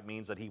upright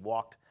means that he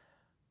walked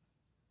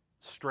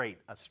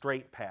a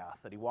straight path,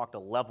 that he walked a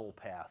level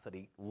path, that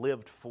he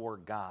lived for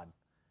God.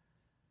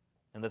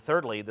 And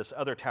thirdly, this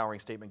other towering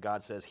statement,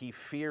 God says, he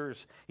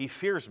fears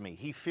me,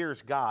 he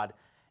fears God,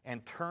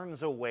 and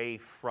turns away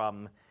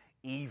from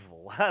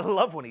evil. I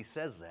love when he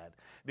says that,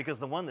 because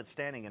the one that's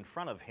standing in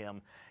front of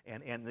him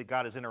and that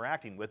God is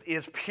interacting with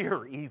is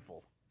pure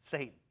evil,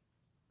 Satan.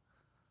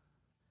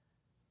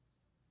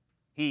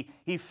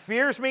 He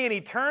fears me and he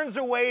turns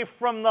away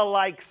from the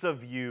likes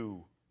of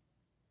you.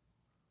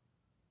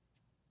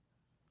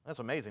 That's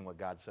amazing what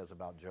God says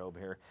about Job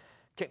here.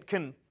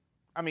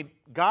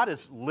 God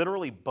is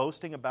literally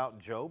boasting about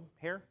Job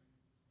here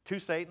to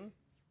Satan.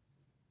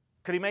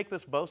 Could he make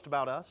this boast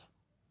about us?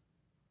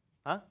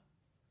 Huh?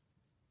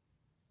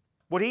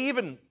 Would he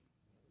even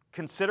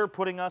consider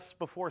putting us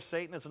before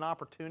Satan as an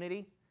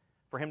opportunity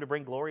for him to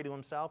bring glory to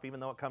himself, even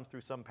though it comes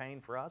through some pain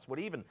for us? Would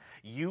he even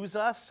use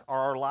us or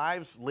our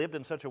lives lived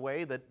in such a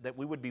way that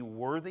we would be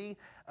worthy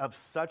of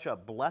such a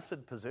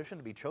blessed position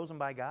to be chosen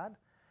by God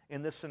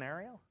in this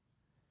scenario?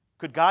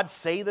 Could God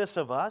say this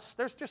of us?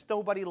 There's just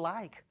nobody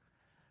like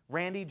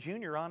Randy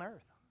Jr. on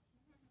earth.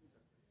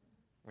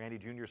 Randy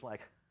Jr.'s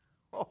like,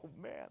 oh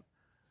man,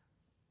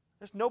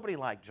 there's nobody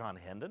like John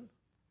Hendon.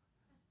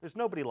 There's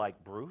nobody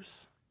like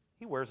Bruce.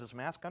 He wears his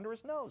mask under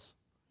his nose.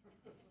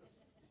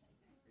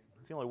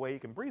 It's the only way he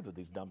can breathe with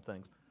these dumb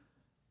things.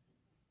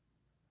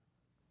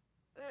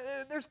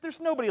 There's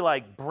nobody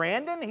like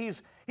Brandon.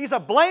 He's a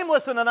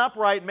blameless and an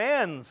upright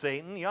man,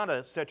 Satan. You ought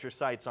to set your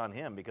sights on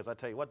him, because I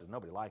tell you what, there's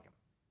nobody like him.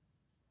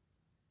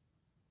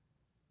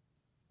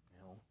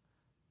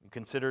 You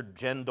consider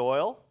Jen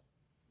Doyle.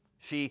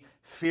 She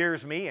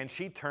fears me and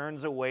she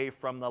turns away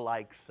from the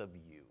likes of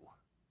you.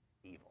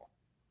 Evil.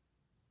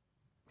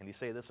 Can he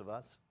say this of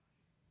us?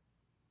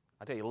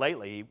 I tell you,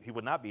 lately, he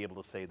would not be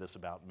able to say this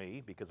about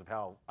me because of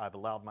how I've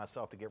allowed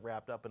myself to get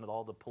wrapped up into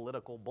all the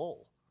political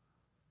bull.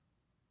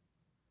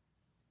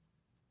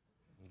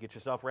 You get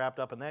yourself wrapped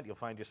up in that, you'll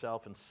find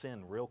yourself in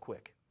sin real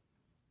quick.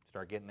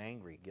 Start getting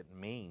angry, getting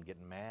mean,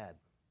 getting mad.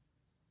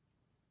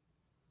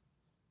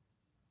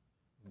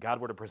 If God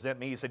were to present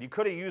me, he said, you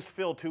could have used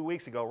Phil 2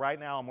 weeks ago. Right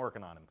now, I'm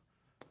working on him.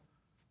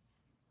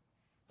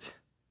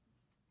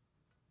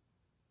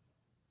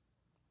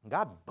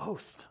 God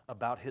boasts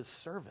about his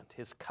servant,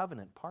 his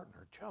covenant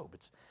partner, Job.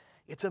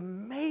 It's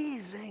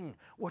amazing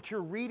what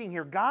you're reading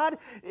here. God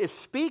is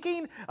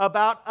speaking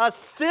about a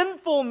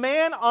sinful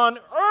man on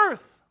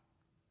earth.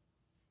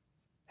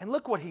 And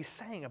look what he's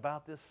saying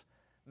about this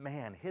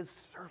man, his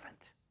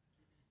servant,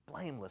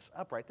 blameless,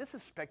 upright. This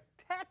is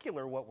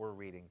spectacular what we're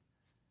reading.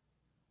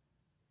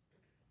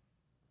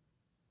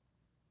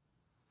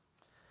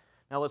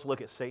 Now let's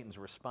look at Satan's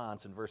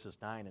response in verses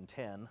 9 and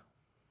 10.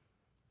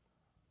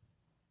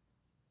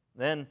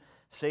 Then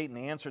Satan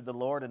answered the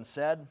Lord and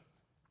said,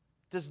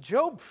 does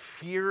Job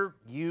fear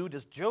you?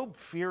 Does Job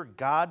fear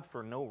God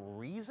for no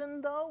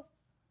reason, though?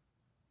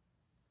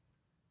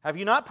 Have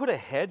you not put a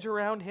hedge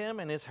around him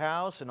and his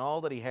house and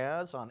all that he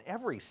has on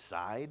every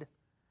side?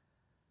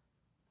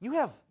 You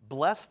have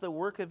blessed the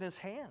work of his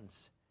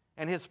hands,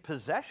 and his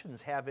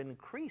possessions have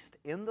increased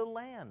in the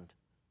land.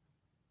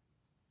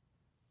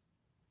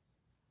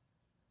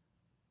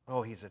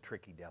 Oh, he's a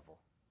tricky devil.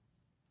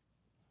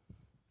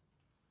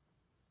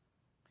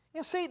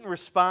 Satan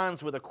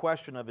responds with a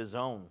question of his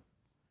own,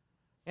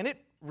 and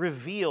it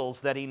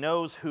reveals that he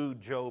knows who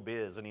Job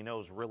is, and he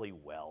knows really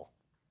well.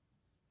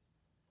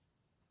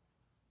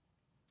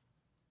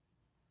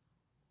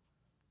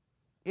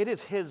 It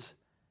is his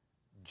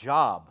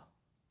job.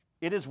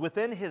 It is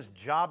within his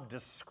job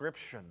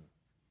description,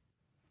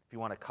 if you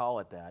want to call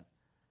it that,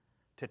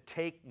 to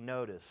take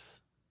notice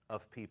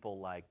of people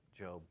like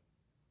Job,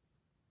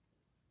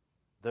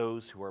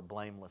 those who are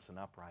blameless and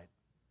upright.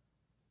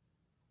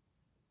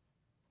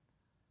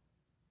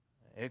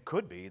 It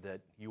could be that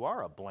you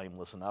are a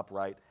blameless and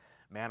upright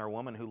man or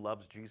woman who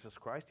loves Jesus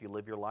Christ. You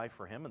live your life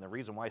for Him, and the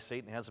reason why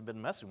Satan hasn't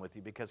been messing with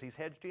you because he's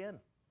hedged you in.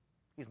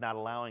 He's not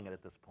allowing it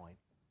at this point.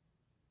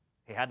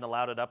 He hadn't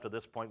allowed it up to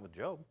this point with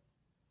Job.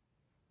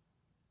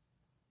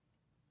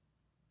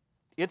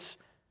 It's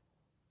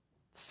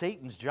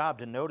Satan's job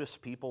to notice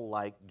people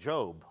like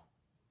Job.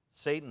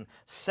 Satan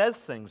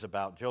says things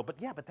about Job, but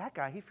that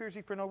guy, he fears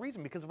you for no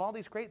reason because of all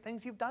these great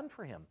things you've done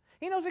for him.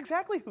 He knows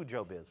exactly who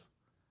Job is.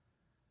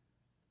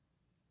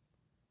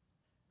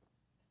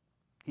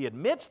 He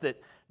admits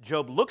that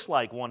Job looks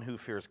like one who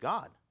fears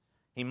God.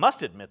 He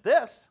must admit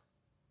this.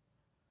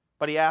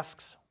 But he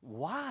asks,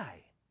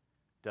 why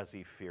does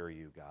he fear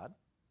you, God?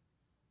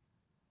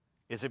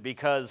 Is it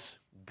because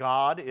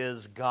God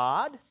is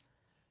God?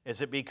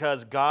 Is it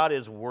because God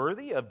is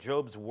worthy of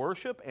Job's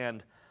worship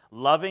and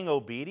loving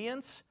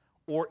obedience?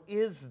 Or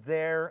is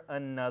there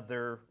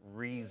another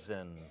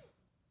reason?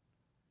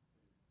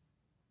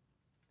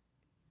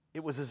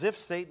 It was as if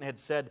Satan had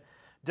said,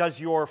 does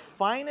your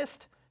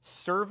finest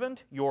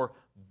servant, your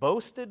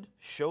boasted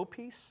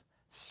showpiece,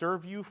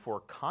 serve you for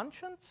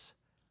conscience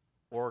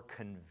or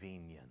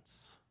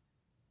convenience?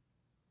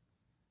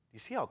 Do you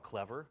see how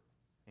clever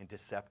and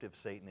deceptive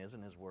Satan is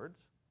in his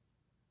words?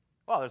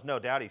 Well, there's no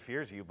doubt he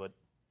fears you, but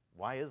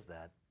why is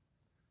that?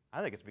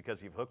 I think it's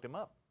because you've hooked him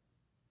up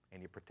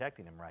and you're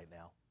protecting him right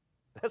now.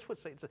 That's what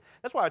Satan said.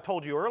 That's why I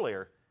told you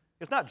earlier,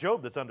 it's not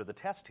Job that's under the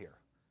test here.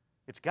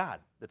 It's God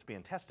that's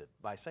being tested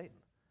by Satan.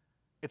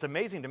 It's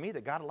amazing to me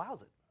that God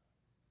allows it.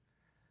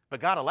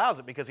 But God allows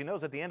it because He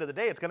knows at the end of the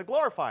day it's going to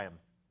glorify Him.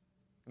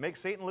 It makes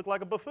Satan look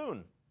like a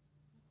buffoon.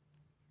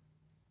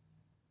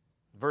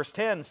 Verse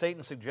 10,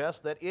 Satan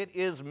suggests that it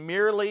is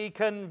merely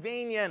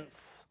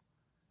convenience.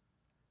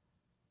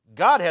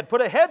 God had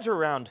put a hedge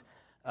around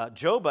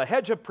Job, a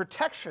hedge of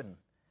protection.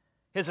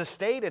 His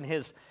estate and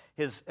his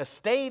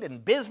estate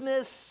and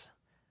business,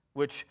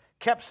 which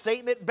kept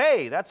Satan at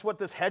bay. That's what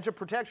this hedge of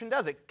protection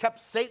does. It kept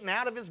Satan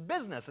out of his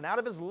business and out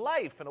of his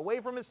life and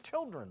away from his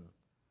children.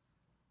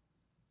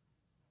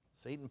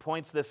 Satan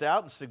points this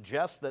out and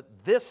suggests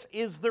that this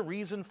is the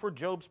reason for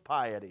Job's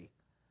piety.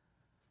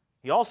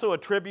 He also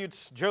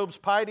attributes Job's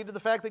piety to the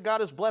fact that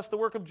God has blessed the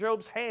work of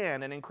Job's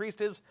hand and increased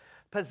his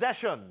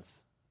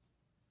possessions.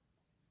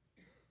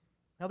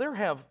 Now, there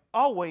have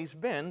always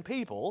been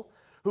people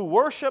who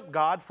worship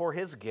God for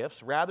His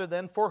gifts rather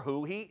than for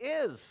who He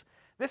is.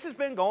 This has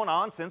been going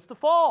on since the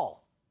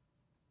fall.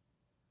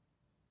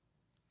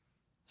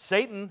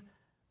 Satan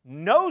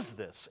knows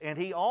this, and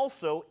he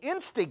also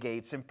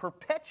instigates and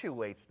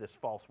perpetuates this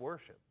false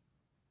worship.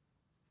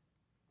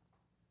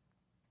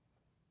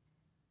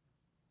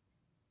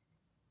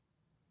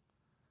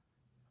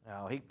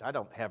 Now, I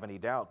don't have any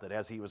doubt that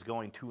as he was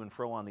going to and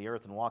fro on the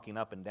earth and walking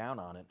up and down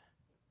on it,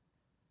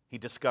 he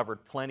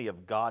discovered plenty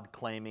of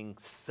God-claiming,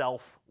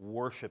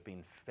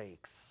 self-worshiping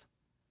fakes.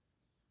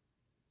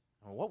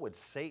 Well, what would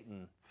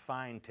Satan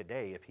find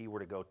today if he were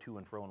to go to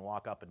and fro and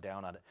walk up and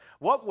down on it?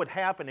 What would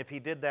happen if he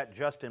did that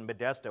just in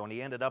Modesto and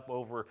he ended up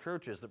over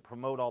churches that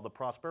promote all the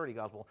prosperity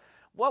gospel?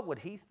 What would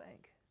he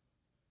think?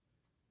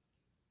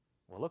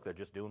 Well, look, they're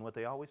just doing what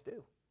they always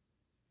do.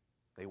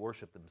 They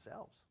worship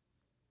themselves.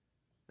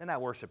 They're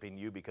not worshiping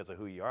you because of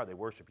who you are. They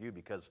worship you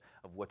because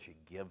of what you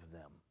give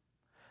them.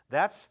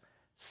 That's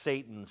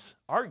Satan's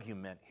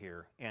argument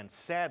here, and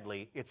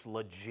sadly, it's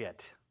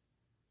legit.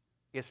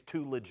 It's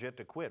too legit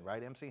to quit,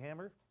 right, MC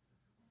Hammer?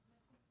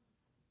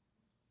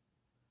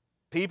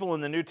 People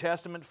in the New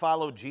Testament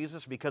followed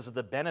Jesus because of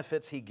the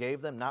benefits He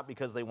gave them, not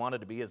because they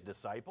wanted to be His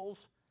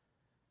disciples.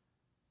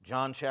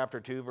 John chapter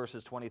 2,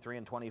 verses 23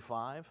 and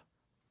 25.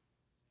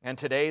 And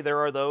today there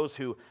are those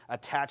who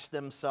attach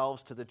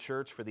themselves to the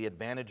church for the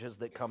advantages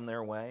that come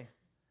their way.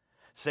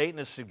 Satan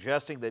is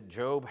suggesting that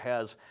Job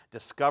has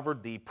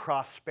discovered the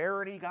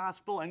prosperity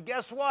gospel, and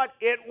guess what?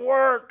 It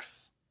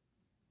works.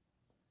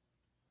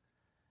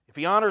 If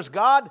he honors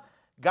God,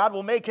 God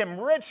will make him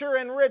richer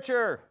and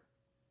richer.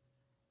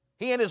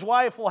 He and his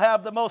wife will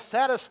have the most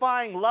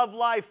satisfying love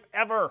life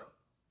ever.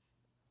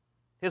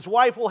 His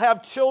wife will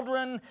have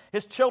children.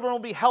 His children will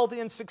be healthy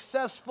and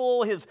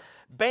successful. His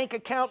bank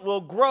account will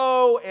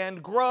grow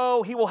and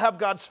grow. He will have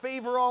God's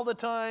favor all the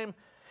time.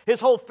 His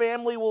whole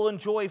family will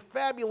enjoy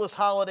fabulous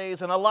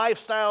holidays and a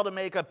lifestyle to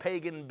make a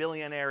pagan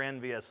billionaire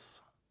envious.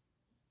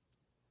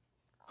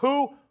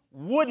 Who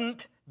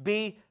wouldn't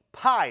be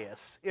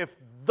pious if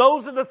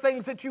those are the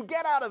things that you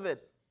get out of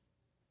it?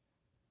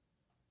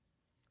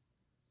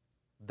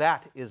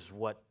 That is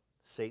what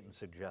Satan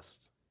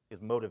suggests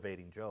is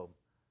motivating Job.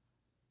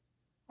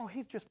 Oh,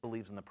 he just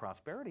believes in the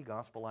prosperity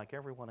gospel like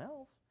everyone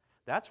else.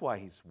 That's why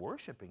he's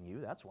worshiping you.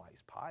 That's why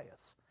he's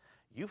pious.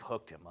 You've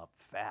hooked him up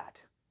fat.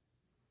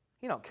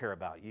 He don't care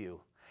about you.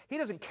 He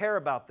doesn't care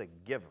about the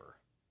giver.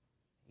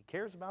 He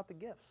cares about the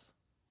gifts.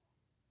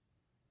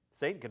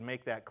 Satan could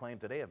make that claim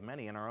today of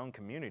many in our own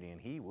community, and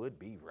he would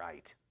be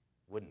right,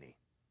 wouldn't he?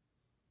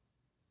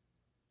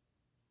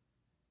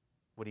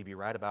 Would he be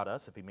right about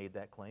us if he made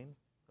that claim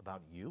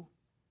about you?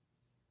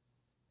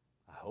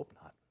 I hope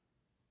not.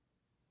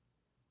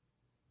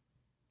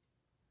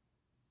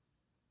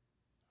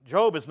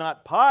 Job is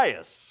not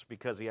pious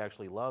because he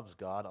actually loves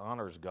God,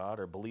 honors God,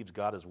 or believes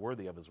God is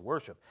worthy of his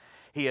worship.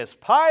 He is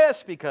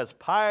pious because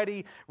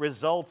piety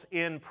results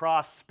in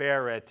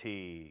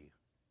prosperity.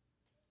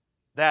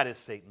 That is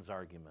Satan's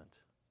argument.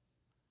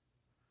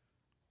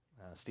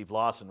 Steve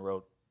Lawson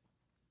wrote,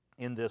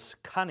 in this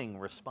cunning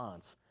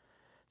response,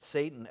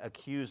 Satan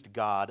accused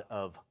God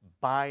of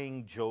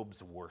buying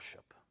Job's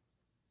worship.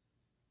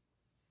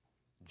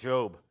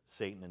 Job,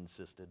 Satan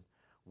insisted,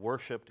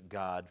 worshipped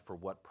God for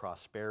what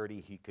prosperity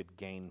he could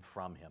gain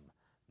from him,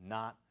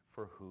 not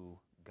for who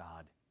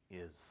God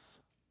is.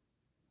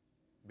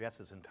 That's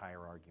his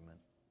entire argument.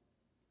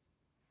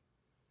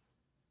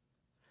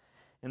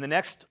 In the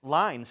next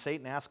line,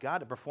 Satan asked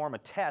God to perform a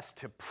test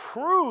to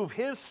prove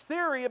his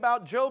theory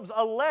about Job's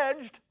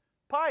alleged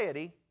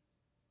piety.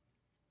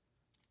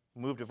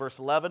 Move to verse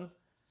 11.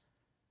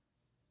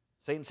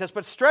 Satan says,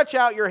 but stretch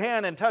out your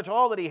hand and touch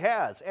all that he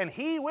has, and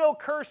he will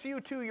curse you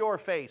to your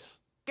face.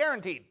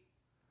 Guaranteed.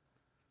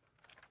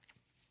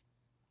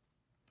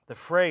 The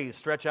phrase,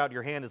 stretch out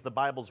your hand, is the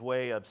Bible's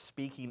way of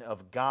speaking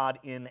of God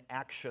in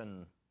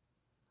action.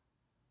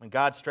 When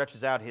God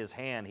stretches out his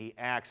hand, he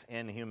acts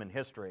in human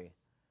history.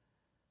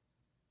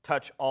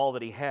 Touch all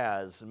that he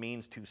has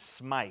means to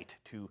smite,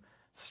 to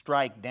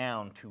strike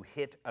down, to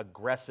hit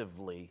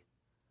aggressively.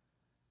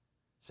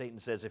 Satan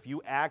says, if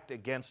you act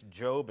against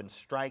Job and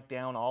strike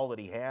down all that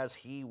he has,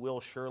 he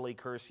will surely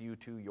curse you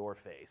to your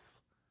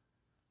face.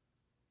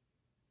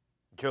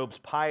 Job's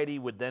piety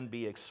would then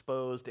be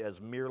exposed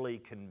as merely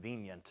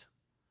convenient.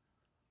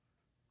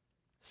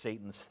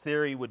 Satan's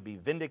theory would be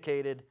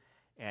vindicated,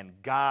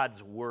 and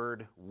God's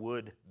word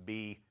would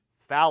be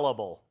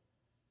fallible.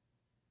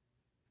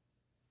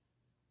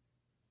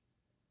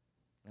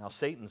 Now,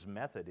 Satan's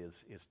method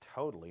is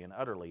totally and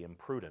utterly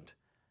imprudent,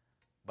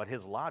 but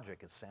his logic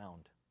is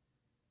sound.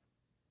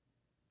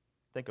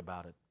 Think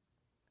about it.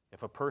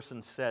 If a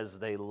person says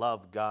they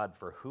love God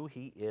for who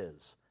he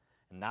is,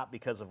 and not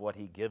because of what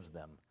he gives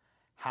them,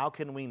 how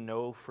can we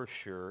know for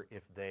sure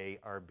if they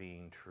are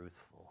being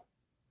truthful?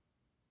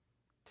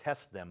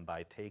 Test them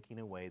by taking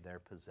away their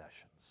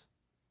possessions.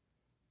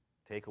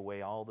 Take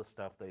away all the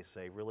stuff they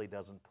say really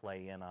doesn't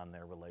play in on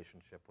their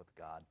relationship with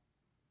God.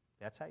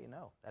 That's how you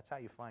know. That's how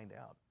you find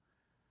out.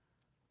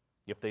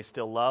 If they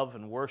still love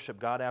and worship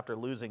God after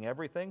losing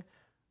everything,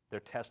 their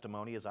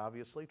testimony is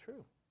obviously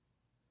true.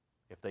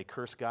 If they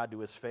curse God to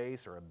his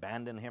face or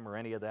abandon him or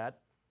any of that,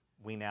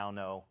 we now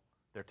know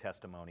their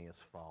testimony is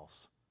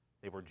false.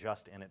 They were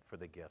just in it for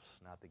the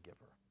gifts, not the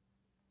giver.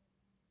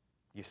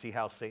 You see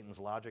how Satan's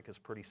logic is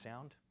pretty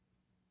sound?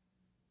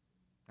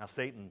 Now,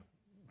 Satan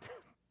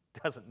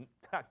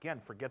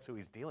forgets who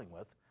he's dealing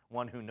with,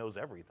 one who knows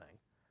everything,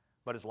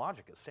 but his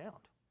logic is sound.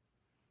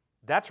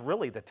 That's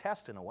really the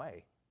test in a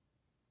way.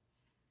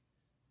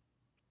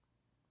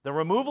 The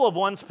removal of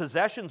one's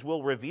possessions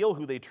will reveal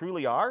who they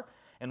truly are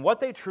and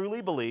what they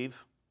truly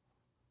believe.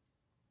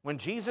 When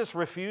Jesus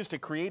refused to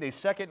create a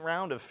second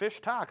round of fish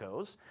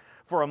tacos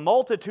for a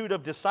multitude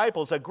of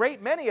disciples, a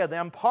great many of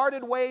them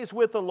parted ways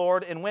with the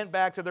Lord and went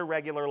back to their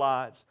regular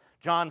lives.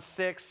 John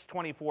 6,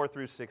 24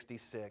 through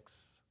 66.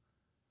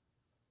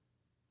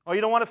 Oh,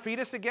 you don't want to feed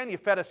us again? You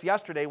fed us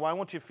yesterday. Why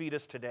won't you feed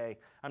us today?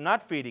 I'm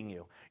not feeding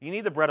you. You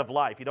need the bread of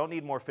life. You don't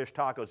need more fish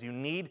tacos. You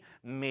need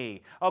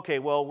me. Okay,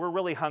 well, we're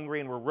really hungry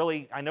and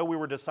I know we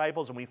were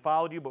disciples and we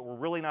followed you, but we're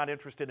really not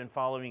interested in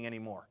following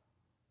anymore.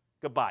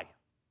 Goodbye.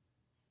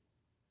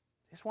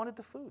 They just wanted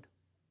the food.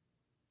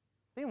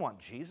 They didn't want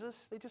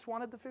Jesus. They just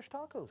wanted the fish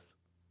tacos.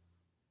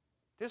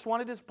 They just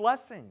wanted his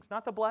blessings,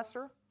 not the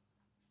blesser.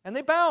 And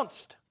they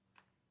bounced.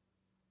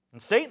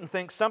 And Satan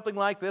thinks something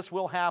like this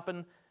will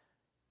happen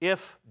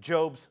if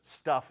Job's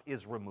stuff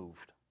is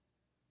removed.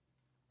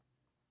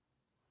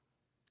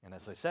 And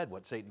as I said,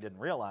 what Satan didn't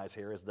realize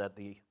here is that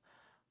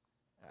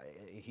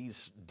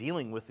he's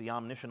dealing with the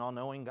omniscient,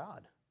 all-knowing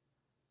God.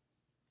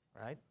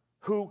 Right?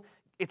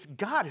 It's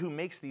God who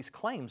makes these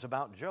claims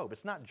about Job.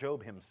 It's not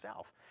Job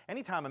himself.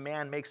 Anytime a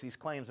man makes these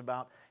claims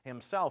about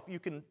himself, you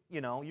can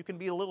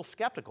be a little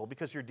skeptical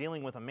because you're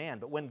dealing with a man.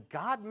 But when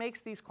God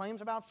makes these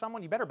claims about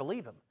someone, you better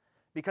believe him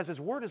because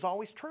his word is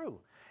always true.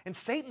 And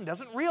Satan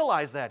doesn't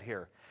realize that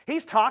here.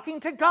 He's talking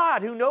to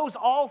God who knows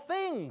all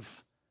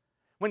things.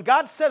 When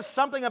God says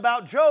something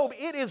about Job,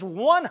 it is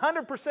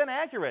 100%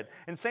 accurate.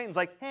 And Satan's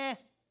like,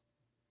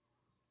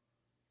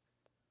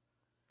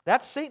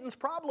 That's Satan's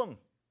problem.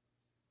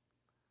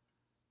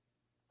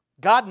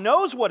 God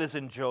knows what is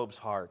in Job's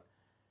heart.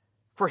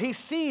 For he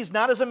sees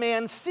not as a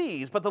man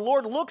sees, but the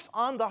Lord looks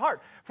on the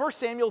heart. 1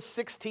 Samuel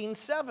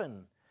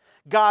 16:7.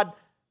 God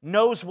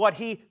knows what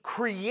he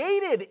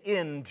created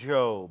in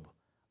Job.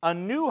 A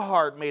new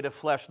heart made of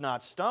flesh,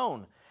 not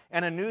stone,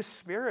 and a new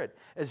spirit.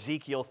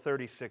 Ezekiel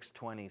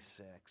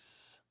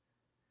 36:26.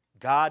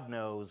 God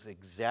knows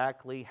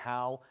exactly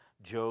how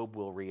Job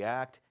will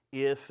react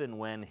if and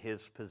when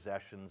his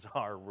possessions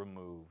are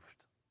removed.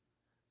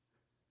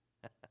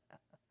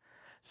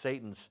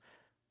 Satan's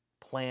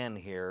plan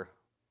here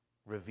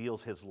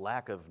reveals his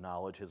lack of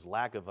knowledge, his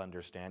lack of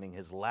understanding,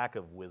 his lack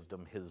of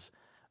wisdom, his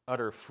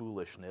utter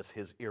foolishness,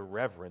 his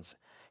irreverence,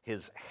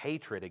 his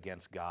hatred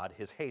against God,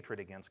 his hatred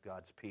against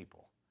God's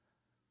people.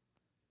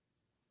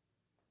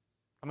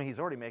 I mean, he's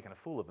already making a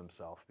fool of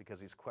himself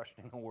because he's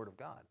questioning the Word of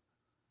God.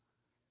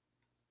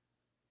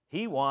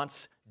 He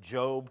wants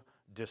Job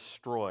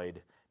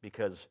destroyed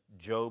because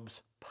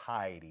Job's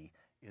piety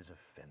is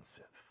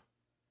offensive.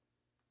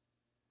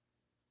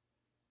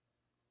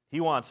 He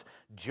wants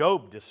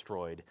Job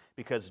destroyed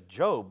because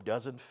Job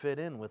doesn't fit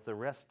in with the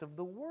rest of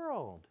the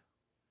world.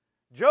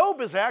 Job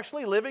is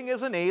actually living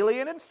as an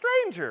alien and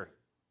stranger.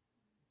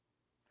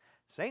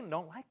 Satan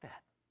don't like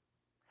that.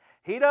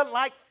 He doesn't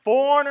like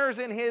foreigners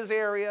in his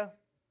area.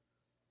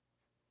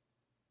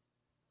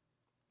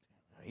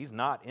 He's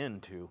not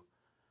into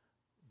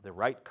the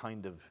right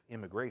kind of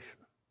immigration.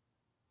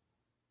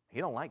 He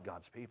don't like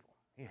God's people.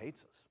 He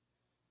hates us.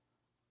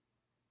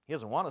 He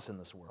doesn't want us in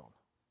this world.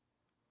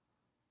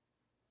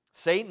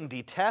 Satan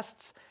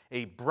detests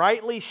a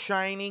brightly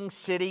shining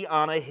city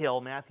on a hill,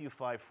 Matthew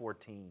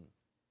 5:14.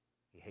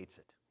 He hates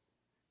it.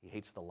 He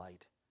hates the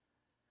light.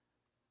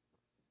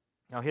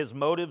 Now, his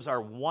motives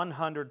are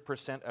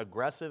 100%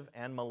 aggressive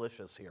and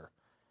malicious here,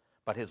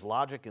 but his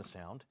logic is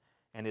sound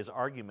and his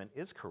argument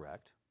is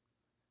correct.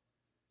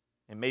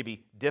 It may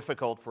be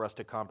difficult for us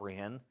to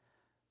comprehend,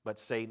 but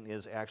Satan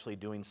is actually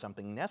doing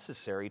something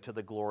necessary to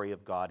the glory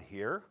of God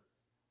here.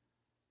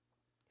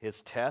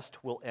 His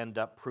test will end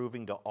up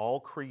proving to all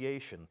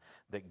creation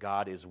that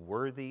God is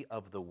worthy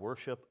of the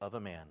worship of a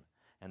man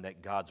and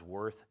that God's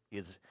worth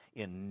is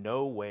in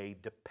no way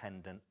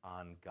dependent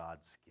on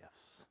God's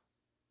gifts.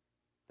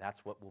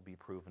 That's what will be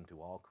proven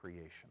to all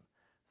creation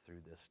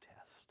through this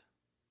test.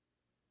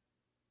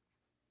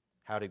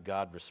 How did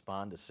God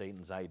respond to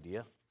Satan's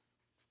idea?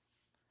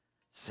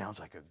 Sounds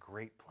like a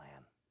great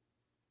plan.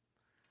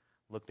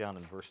 Look down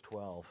in verse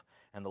 12.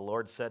 And the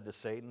Lord said to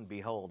Satan,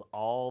 "Behold,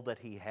 all that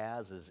he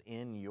has is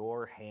in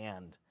your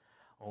hand.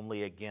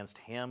 Only against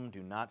him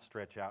do not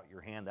stretch out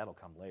your hand." That'll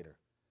come later.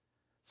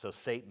 So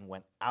Satan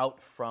went out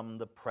from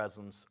the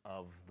presence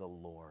of the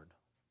Lord.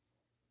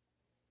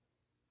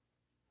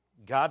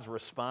 God's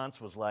response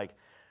was like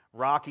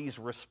Rocky's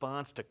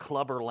response to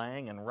Clubber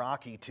Lang in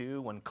Rocky II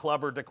when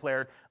Clubber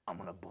declared, "I'm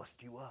going to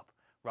bust you up."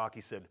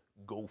 Rocky said,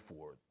 "Go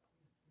for it."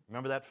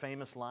 Remember that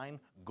famous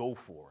line? Go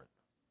for it.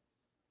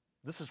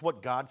 This is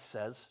what God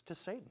says to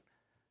Satan.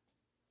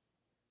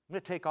 I'm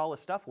going to take all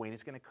his stuff away and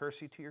he's going to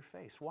curse you to your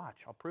face.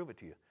 Watch, I'll prove it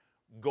to you.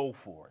 Go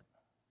for it.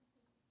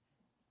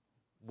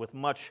 With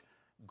much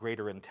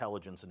greater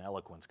intelligence and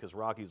eloquence, because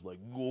Rocky's like,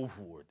 go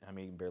for it. I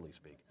mean, he can barely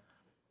speak.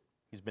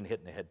 He's been hit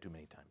in the head too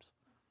many times.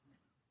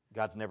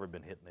 God's never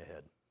been hit in the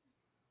head.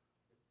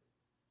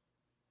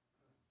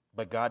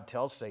 But God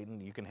tells Satan,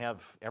 you can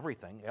have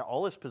everything.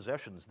 All his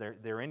possessions,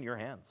 they're in your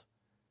hands.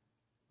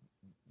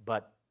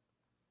 But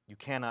you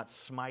cannot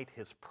smite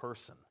his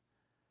person.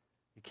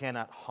 You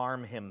cannot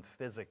harm him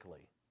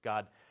physically.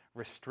 God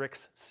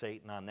restricts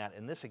Satan on that.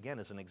 And this, again,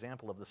 is an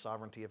example of the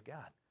sovereignty of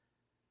God.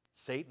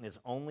 Satan is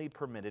only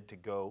permitted to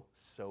go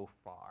so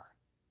far.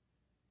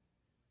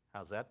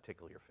 How's that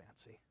tickle your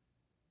fancy?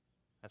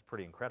 That's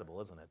pretty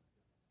incredible, isn't it?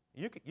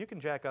 You can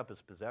jack up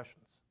his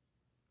possessions.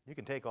 You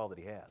can take all that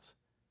he has,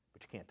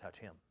 but you can't touch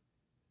him.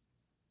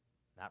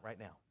 Not right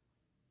now.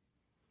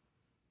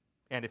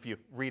 And if you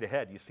read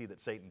ahead, you see that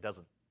Satan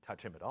doesn't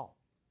touch him at all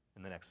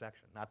in the next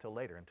section. Not till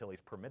later, until he's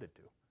permitted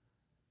to.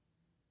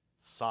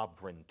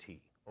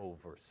 Sovereignty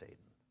over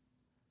Satan.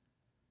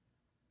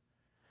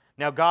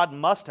 Now, God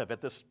must have,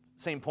 at this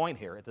same point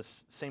here, at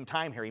this same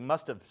time here, he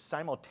must have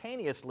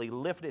simultaneously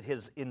lifted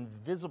his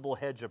invisible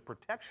hedge of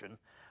protection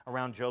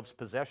around Job's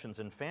possessions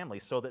and family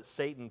so that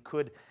Satan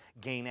could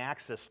gain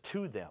access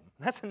to them.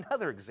 That's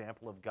another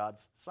example of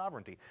God's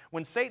sovereignty.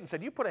 When Satan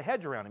said, you put a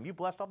hedge around him, you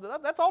blessed all,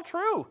 that's all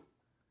true.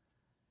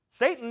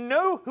 Satan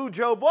knew who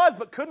Job was,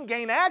 but couldn't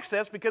gain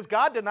access because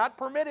God did not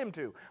permit him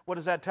to. What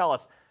does that tell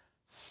us?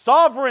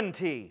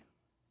 Sovereignty.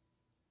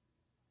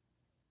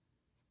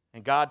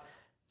 And God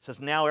says,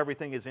 now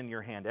everything is in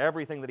your hand.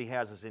 Everything that he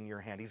has is in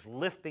your hand. He's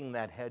lifting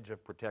that hedge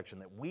of protection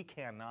that we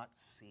cannot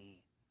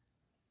see.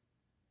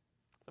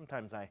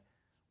 Sometimes I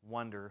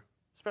wonder,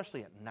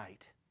 especially at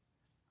night,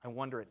 man,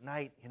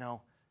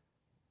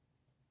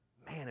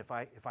 if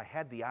I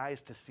had the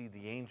eyes to see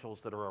the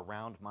angels that are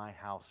around my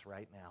house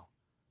right now.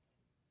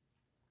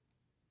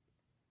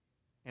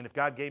 And if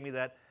God gave me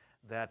that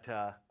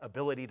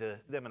ability to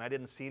them and I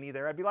didn't see any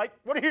there, I'd be like,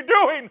 what are you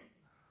doing?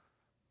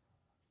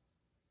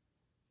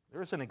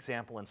 There's an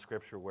example in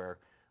Scripture where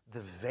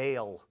the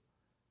veil,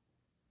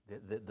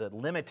 the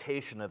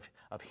limitation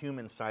of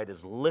human sight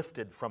is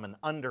lifted from an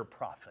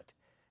under-prophet,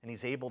 and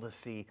he's able to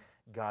see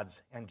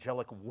God's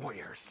angelic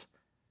warriors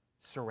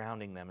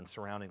surrounding them and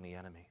surrounding the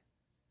enemy.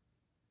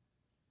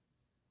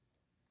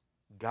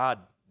 God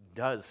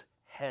does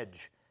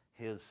hedge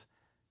his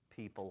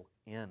people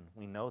in.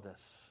 We know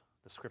this.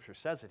 The Scripture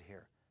says it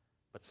here.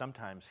 But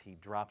sometimes he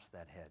drops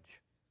that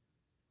hedge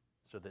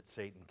so that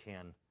Satan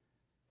can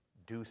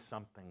do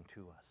something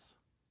to us.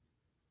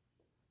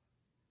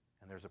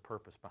 And there's a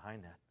purpose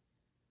behind that.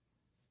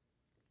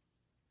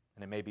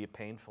 And it may be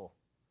painful,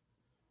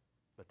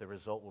 but the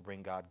result will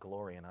bring God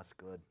glory and us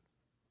good.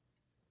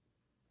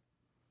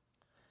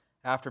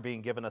 After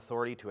being given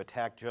authority to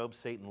attack Job,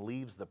 Satan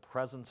leaves the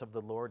presence of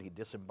the Lord. He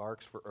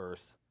disembarks for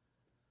earth.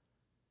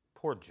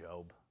 Poor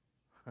Job.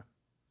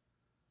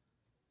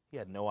 He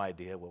had no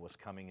idea what was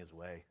coming his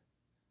way.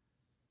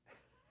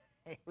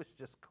 He was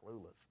just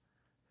clueless.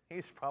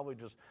 He's probably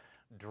just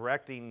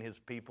directing his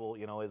people,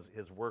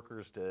 his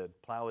workers to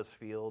plow his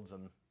fields,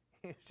 and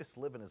he's just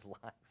living his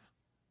life.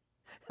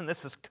 And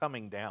this is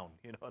coming down.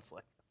 It's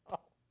like, oh.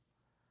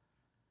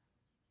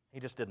 He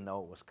just didn't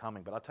know it was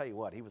coming. But I'll tell you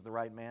what, he was the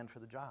right man for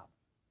the job.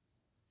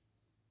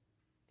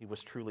 He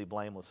was truly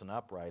blameless and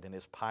upright, and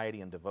his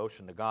piety and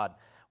devotion to God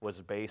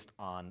was based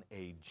on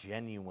a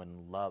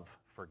genuine love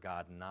for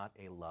God, not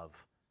a love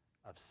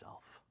of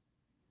self.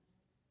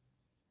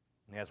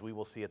 And as we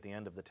will see at the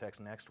end of the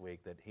text next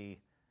week, that he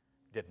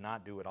did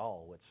not do at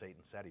all what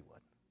Satan said he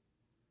would,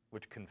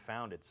 which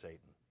confounded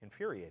Satan,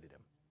 infuriated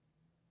him,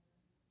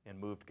 and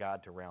moved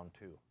God to round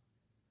 2, to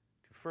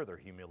further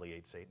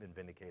humiliate Satan and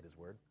vindicate his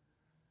word.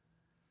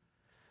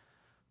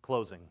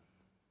 Closing.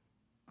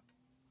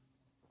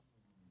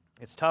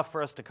 It's tough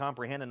for us to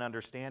comprehend and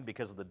understand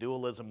because of the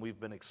dualism we've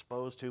been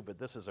exposed to, but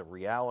this is a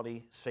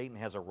reality. Satan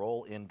has a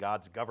role in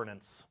God's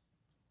governance.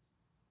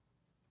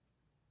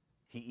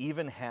 He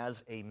even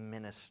has a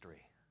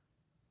ministry.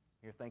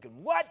 You're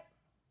thinking, what?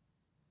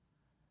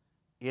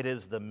 It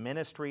is the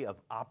ministry of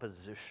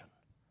opposition.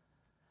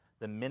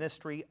 The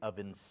ministry of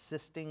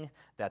insisting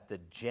that the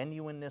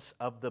genuineness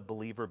of the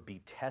believer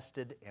be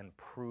tested and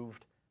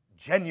proved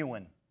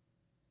genuine.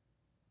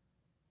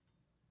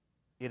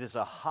 It is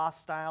a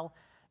hostile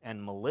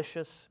and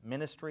malicious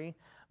ministry,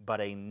 but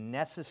a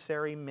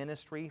necessary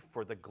ministry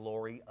for the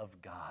glory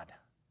of God.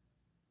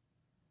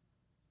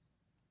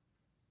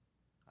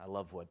 I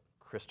love what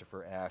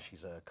Christopher Ash,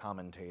 he's a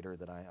commentator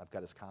that I've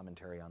got his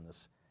commentary on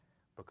this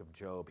book of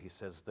Job. He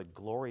says, the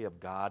glory of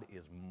God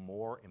is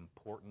more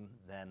important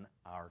than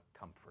our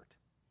comfort.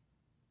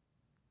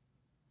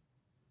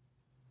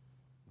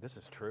 This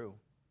is true.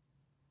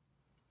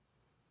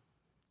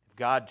 If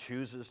God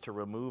chooses to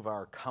remove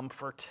our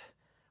comfort,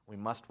 we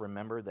must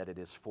remember that it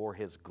is for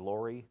His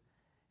glory,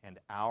 and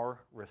our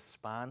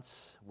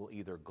response will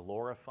either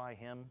glorify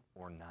Him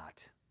or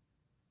not.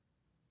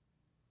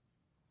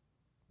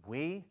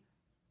 We,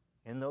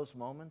 in those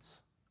moments,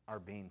 are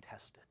being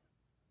tested.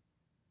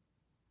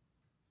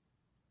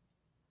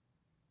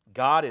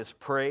 God is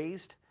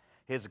praised,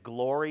 His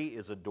glory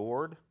is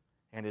adored,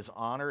 and His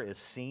honor is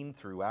seen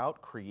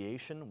throughout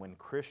creation when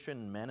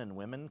Christian men and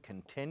women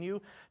continue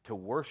to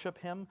worship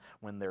Him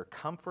when their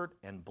comfort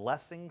and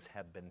blessings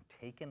have been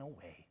taken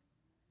away.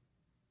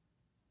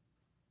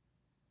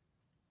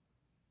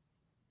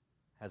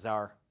 Has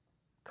our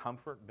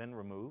comfort been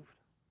removed?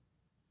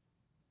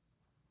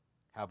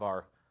 Have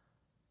our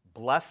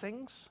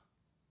blessings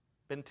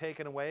been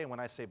taken away? And when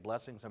I say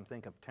blessings, I'm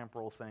thinking of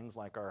temporal things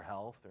like our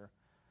health or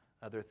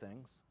other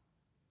things.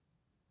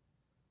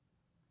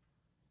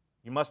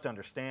 You must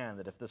understand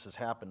that if this has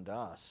happened to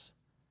us,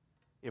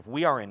 if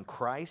we are in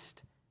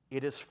Christ,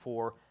 it is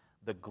for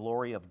the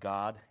glory of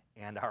God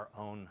and our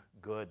own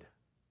good.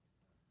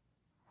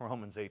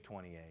 Romans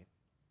 8:28.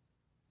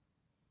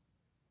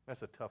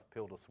 That's a tough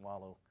pill to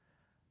swallow,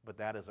 but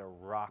that is a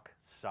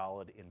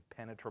rock-solid,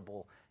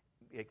 impenetrable,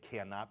 it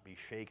cannot be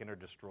shaken or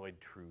destroyed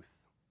truth.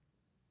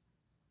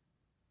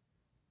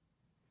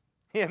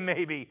 It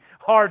may be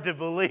hard to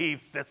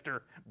believe,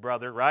 sister,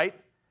 brother, right?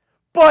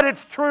 But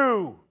it's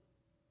true.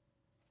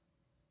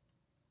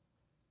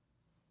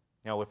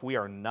 Now, if we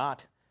are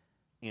not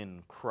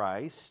in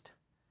Christ,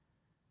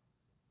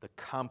 the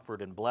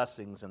comfort and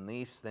blessings and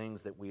these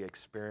things that we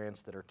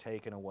experience that are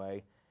taken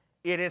away,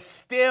 it is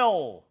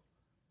still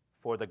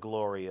for the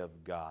glory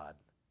of God.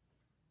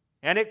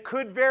 And it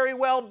could very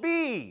well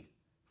be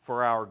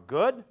for our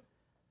good,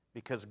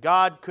 because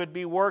God could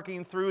be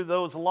working through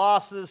those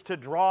losses to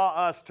draw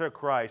us to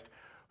Christ,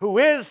 who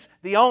is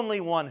the only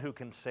one who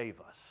can save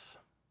us.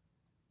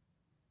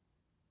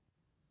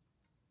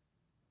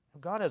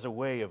 God has a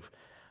way of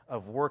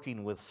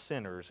working with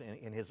sinners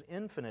in His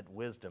infinite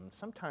wisdom,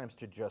 sometimes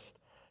to just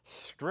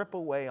strip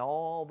away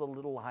all the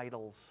little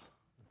idols,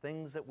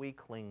 things that we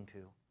cling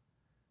to,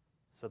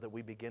 so that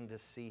we begin to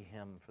see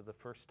Him for the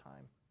first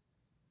time.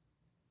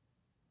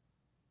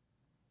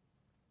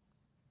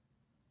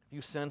 If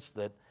you sense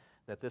that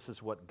this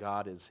is what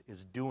God is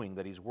doing,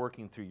 that He's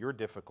working through your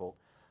difficult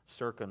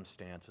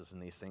circumstances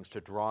and these things to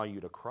draw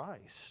you to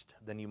Christ,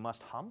 then you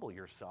must humble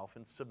yourself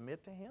and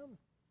submit to Him.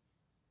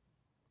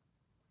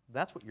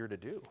 That's what you're to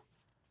do.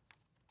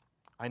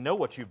 I know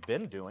what you've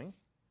been doing.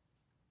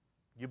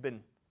 You've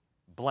been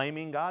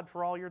blaming God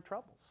for all your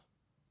troubles.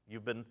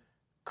 You've been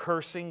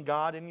cursing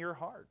God in your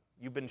heart.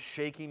 You've been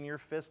shaking your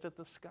fist at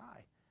the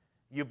sky.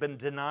 You've been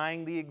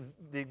denying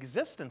the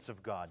existence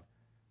of God.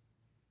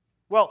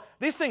 Well,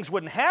 these things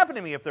wouldn't happen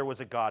to me if there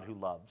was a God who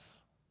loves.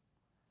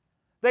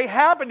 They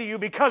happen to you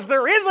because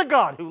there is a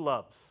God who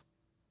loves.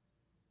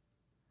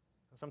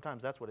 And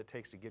sometimes that's what it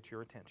takes to get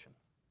your attention.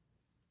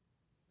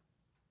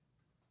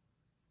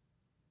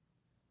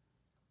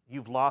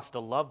 You've lost a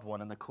loved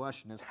one, and the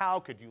question is, how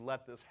could you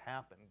let this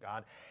happen,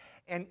 God?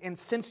 And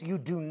since you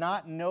do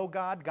not know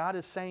God, God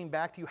is saying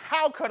back to you,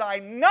 how could I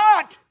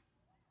not?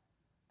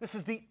 This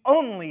is the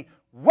only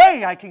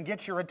way I can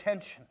get your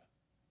attention.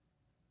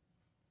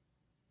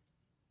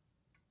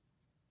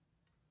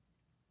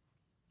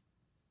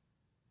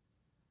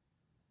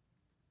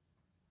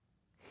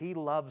 He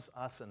loves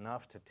us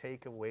enough to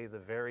take away the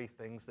very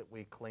things that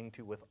we cling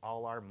to with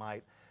all our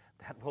might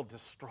that will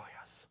destroy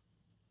us.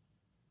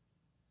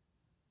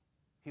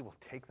 He will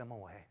take them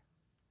away.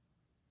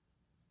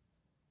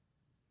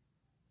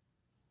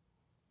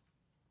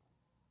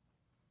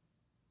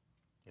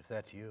 If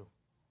that's you,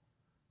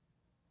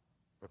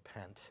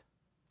 repent.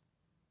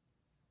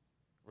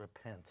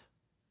 Repent.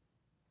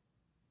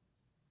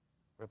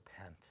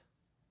 Repent.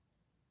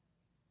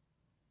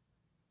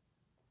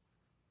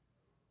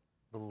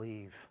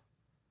 Believe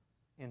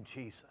in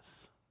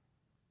Jesus.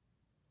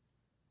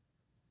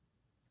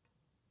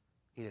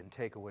 He didn't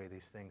take away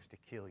these things to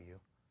kill you.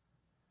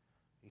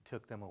 He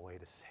took them away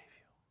to save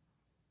you.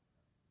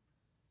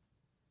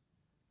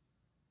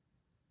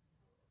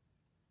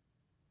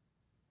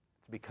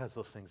 It's because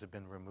those things have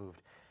been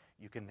removed,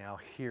 you can now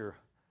hear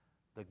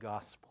the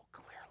gospel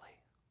clearly.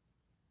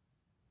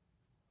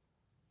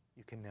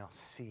 You can now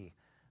see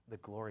the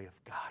glory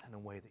of God in a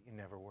way that you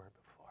never were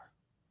before.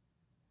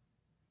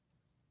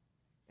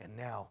 And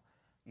now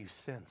you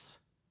sense,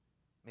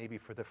 maybe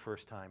for the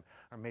first time,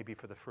 or maybe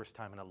for the first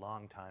time in a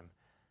long time,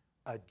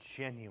 a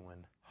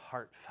genuine,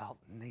 heartfelt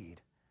need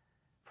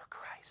for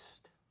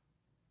Christ.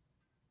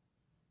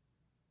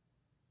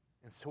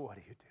 And so what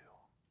do?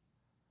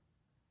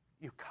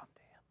 You come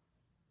to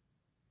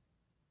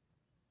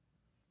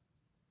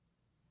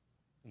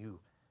Him. You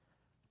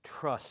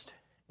trust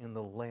in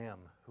the Lamb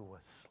who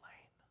was slain.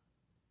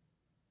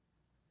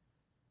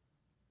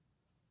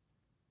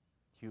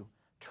 You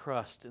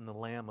trust in the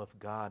Lamb of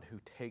God who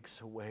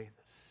takes away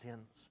the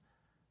sins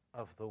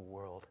of the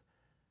world,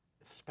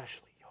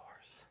 especially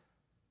yours.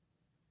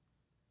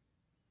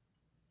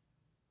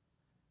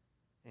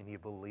 And you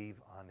believe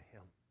on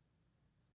Him.